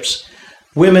relationships,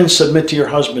 women, submit to your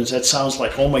husbands. That sounds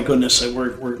like, oh my goodness,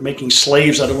 we're making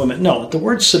slaves out of women. No, the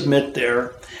word submit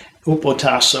there,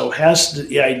 upotasso, has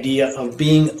the idea of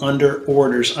being under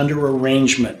orders, under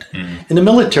arrangement. Mm-hmm. In the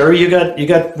military, you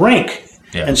got rank.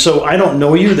 Yeah. And so I don't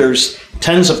know you. There's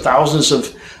tens of thousands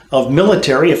of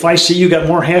military. If I see you got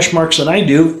more hash marks than I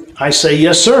do, I say,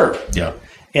 yes, sir. Yeah.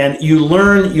 And you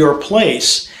learn your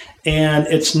place. And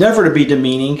it's never to be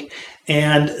demeaning.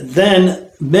 And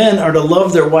then men are to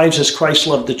love their wives as Christ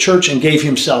loved the church and gave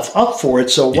himself up for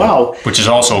it. So, wow. Which is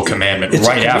also a commandment It's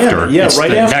right a commandment. after. Yeah, it's right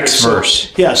the after. next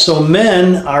verse. Yeah, so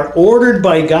men are ordered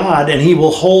by God, and he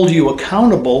will hold you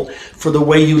accountable for the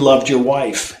way you loved your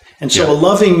wife. And so a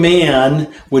loving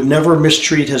man would never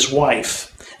mistreat his wife.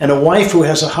 And a wife who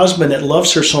has a husband that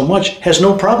loves her so much has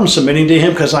no problem submitting to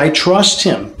him because I trust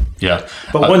him. Yeah.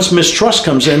 But once mistrust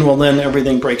comes in, well, then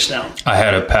everything breaks down. I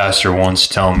had a pastor once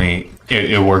tell me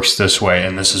it works this way,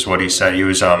 and this is what he said. He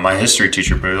was my history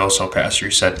teacher, but he was also a pastor.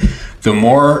 He said, the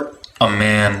more a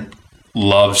man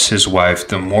loves his wife,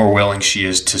 the more willing she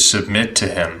is to submit to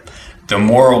him. The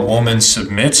more a woman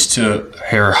submits to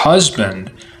her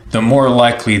husband, the more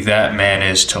likely that man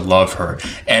is to love her.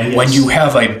 And when you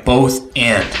have a both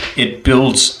and, it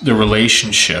builds the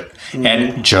relationship. Mm-hmm.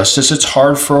 And just as it's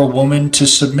hard for a woman to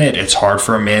submit, it's hard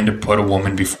for a man to put a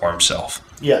woman before himself.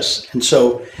 Yes. And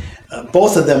so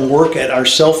both of them work at our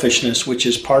selfishness, which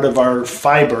is part of our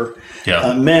fiber.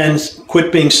 Yeah. Men,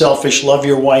 quit being selfish, love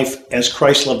your wife as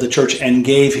Christ loved the church and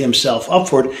gave himself up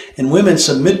for it. And women,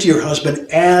 submit to your husband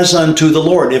as unto the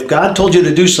Lord. If God told you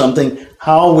to do something,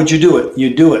 how would you do it?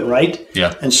 You do it, right?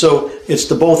 Yeah. And so it's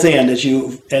the both and,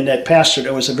 and that pastor,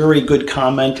 that was a very good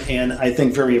comment and I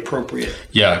think very appropriate.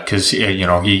 Yeah, because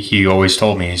he always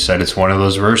told me, he said it's one of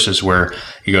those verses where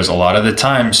he goes, a lot of the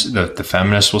times the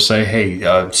feminists will say, hey,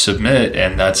 submit,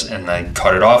 and they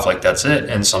cut it off like that's it.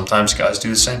 And sometimes guys do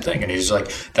the same thing. And he's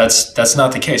like, that's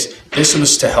not the case. This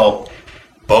was to help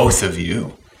both of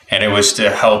you, and it was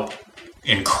to help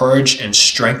encourage and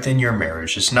strengthen your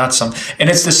marriage. It's not and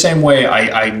it's the same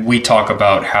way we talk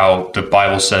about how the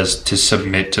Bible says to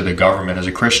submit to the government as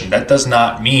a Christian. That does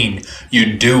not mean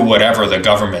you do whatever the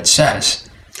government says.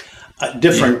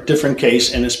 Different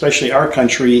case, and especially our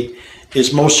country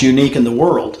is most unique in the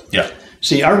world. Yeah.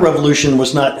 See, our revolution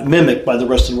was not mimicked by the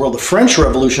rest of the world. The French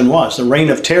Revolution was, the Reign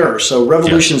of Terror. So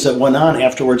revolutions that went on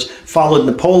afterwards followed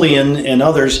Napoleon and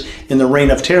others in the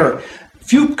Reign of Terror.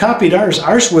 Few copied ours.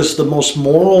 Ours was the most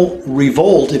moral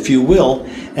revolt, if you will.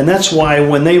 And that's why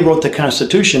when they wrote the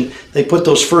Constitution, they put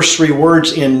those first three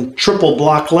words in triple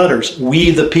block letters. We,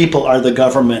 the people, are the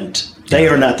government. They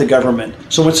are not the government.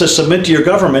 So when it says submit to your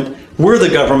government, we're the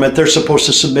government. They're supposed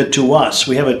to submit to us.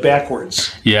 We have it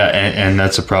backwards. Yeah, and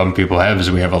that's a problem people have is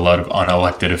we have a lot of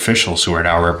unelected officials who are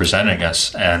now representing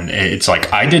us. And it's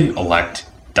like, I didn't elect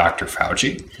Dr.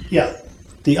 Fauci. Yeah,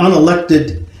 the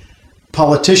unelected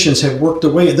politicians have worked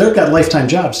away. They've got lifetime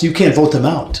jobs. You can't vote them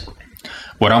out.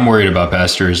 What I'm worried about,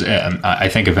 Pastor, is I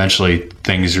think eventually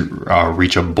things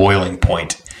reach a boiling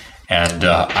point. And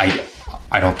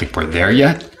I don't think we're there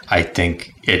yet. I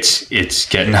think it's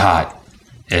getting hot.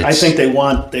 I think they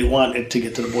want it to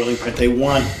get to the boiling point. They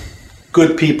want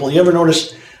good people. You ever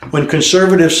notice when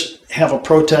conservatives have a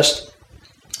protest,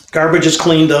 garbage is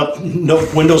cleaned up, no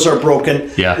windows are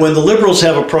broken. Yeah. When the liberals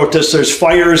have a protest, there's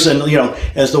fires, and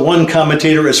as the one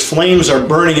commentator, as flames are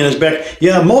burning in his back.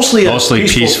 Yeah, mostly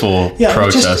peaceful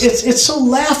protest. It's so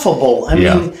laughable. I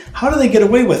mean, how do they get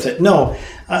away with it? No.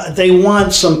 They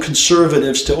want some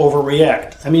conservatives to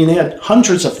overreact. I mean, they had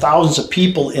hundreds of thousands of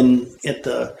people at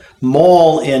the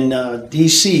mall in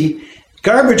D.C.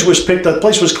 Garbage was picked up. The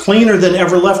place was cleaner than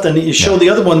ever left. And you show the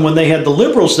other one when they had the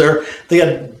liberals there, they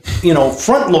had,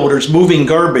 front loaders moving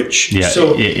garbage. Yeah,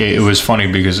 so it was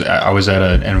funny because I was at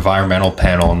an environmental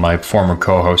panel and my former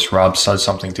co-host, Rob, said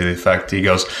something to the effect. He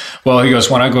goes,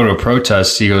 when I go to a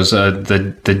protest, he goes,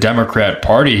 the Democrat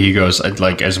Party, he goes,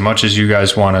 like, as much as you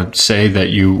guys want to say that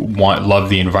you love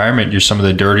the environment, you're some of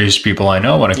the dirtiest people I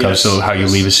know when it comes to how you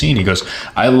leave a scene. He goes,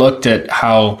 I looked at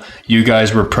how you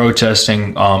guys were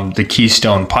protesting the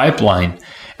Keystone Pipeline,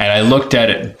 and I looked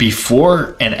at it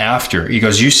before and after. He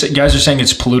goes, you guys are saying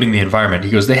it's polluting the environment.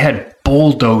 He goes, they had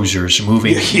bulldozers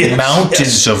moving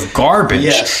mountains of garbage.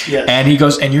 Yes. And he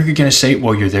goes, and you're going to say,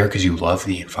 well, you're there because you love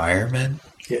the environment?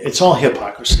 Yeah, it's all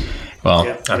hypocrisy.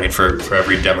 Well, I mean, for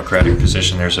every Democratic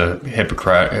position, there's a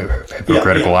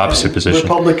hypocritical opposite position.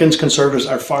 Republicans, conservatives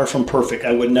are far from perfect.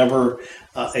 I would never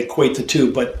equate the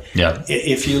two. But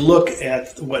if you look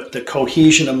at what the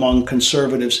cohesion among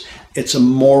conservatives, it's a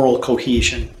moral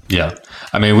cohesion. Yeah.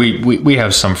 I mean, we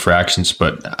have some fractions,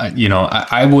 but,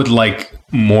 I would like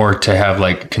more to have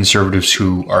like conservatives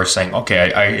who are saying,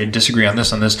 okay, I disagree on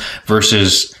this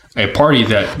versus a party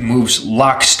that moves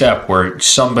lockstep where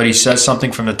somebody says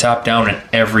something from the top down and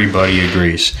everybody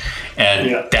agrees.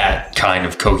 And that kind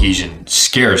of cohesion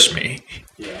scares me.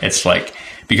 Yeah. It's like,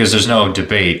 because there's no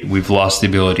debate, we've lost the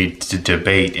ability to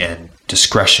debate and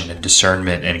discretion and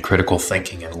discernment and critical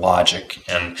thinking and logic.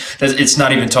 And it's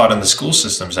not even taught in the school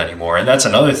systems anymore. And that's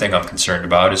another thing I'm concerned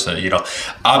about is that,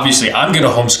 obviously I'm going to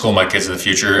homeschool my kids in the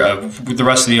future. With the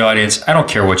rest of the audience, I don't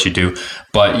care what you do,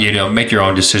 but, make your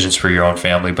own decisions for your own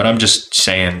family. But I'm just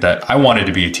saying that I wanted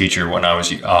to be a teacher when I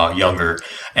was younger.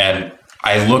 And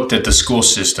I looked at the school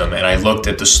system and I looked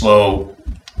at the slow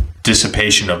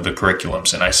dissipation of the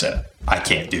curriculums. And I said, I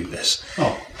can't do this.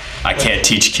 I can't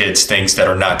teach kids things that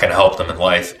are not going to help them in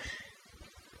life.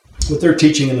 What they're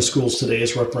teaching in the schools today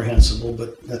is reprehensible,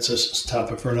 but that's a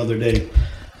topic for another day.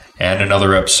 And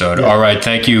another episode. Yeah. All right.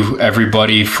 Thank you,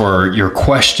 everybody, for your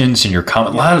questions and your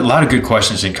comments. A lot of good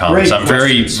questions and comments. I'm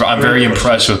very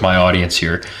impressed with my audience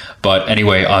here. But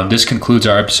anyway, this concludes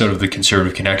our episode of The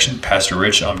Conservative Connection. Pastor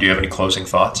Rich, do you have any closing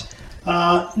thoughts?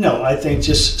 No, I think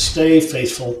just stay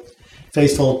faithful.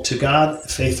 Faithful to God,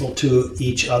 faithful to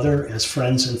each other as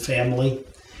friends and family,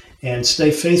 and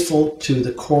stay faithful to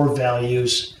the core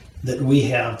values that we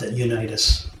have that unite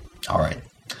us. All right.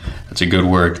 That's a good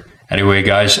word. Anyway,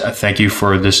 guys, thank you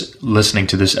for listening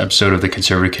to this episode of The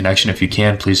Conservative Connection. If you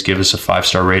can, please give us a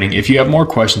 5-star rating. If you have more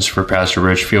questions for Pastor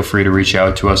Rich, feel free to reach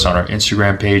out to us on our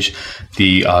Instagram page,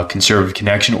 The Conservative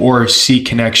Connection, or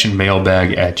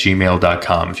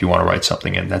cconnectionmailbag@gmail.com if you want to write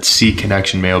something in. That's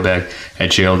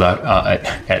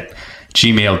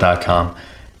cconnectionmailbag@gmail.com.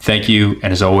 Thank you,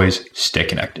 and as always, stay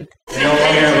connected. Where is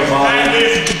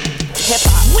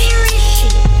she?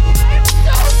 I'm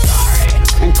so sorry.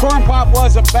 And Corn Pop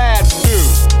was a bad dude.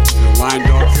 The Line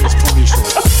Dog Face Pony Show.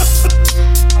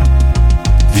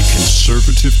 The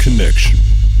Conservative Connection.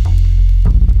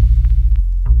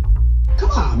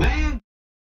 Come on, man.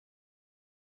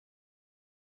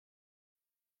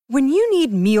 When you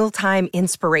need mealtime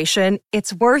inspiration,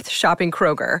 it's worth shopping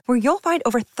Kroger, where you'll find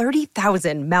over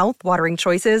 30,000 mouth-watering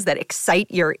choices that excite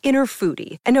your inner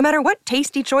foodie. And no matter what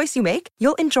tasty choice you make,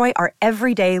 you'll enjoy our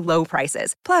everyday low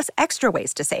prices, plus extra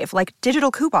ways to save, like digital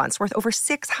coupons worth over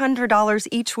 $600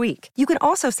 each week. You can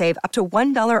also save up to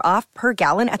 $1 off per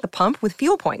gallon at the pump with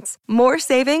fuel points. More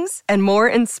savings and more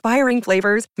inspiring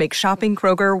flavors make shopping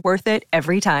Kroger worth it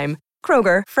every time.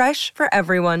 Kroger, fresh for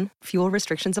everyone. Fuel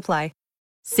restrictions apply.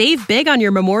 Save big on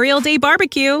your Memorial Day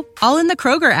barbecue, all in the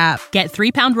Kroger app. Get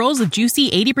 3-pound rolls of juicy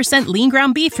 80% lean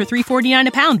ground beef for $3.49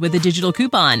 a pound with a digital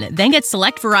coupon. Then get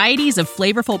select varieties of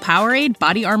flavorful Powerade,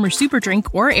 Body Armor Super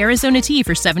Drink, or Arizona tea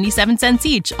for 77 cents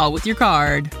each, all with your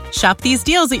card. Shop these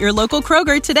deals at your local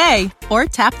Kroger today, or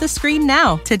tap the screen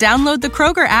now to download the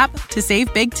Kroger app to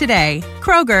save big today.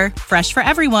 Kroger, fresh for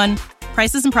everyone.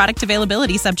 Prices and product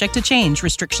availability subject to change.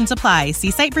 Restrictions apply. See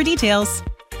site for details.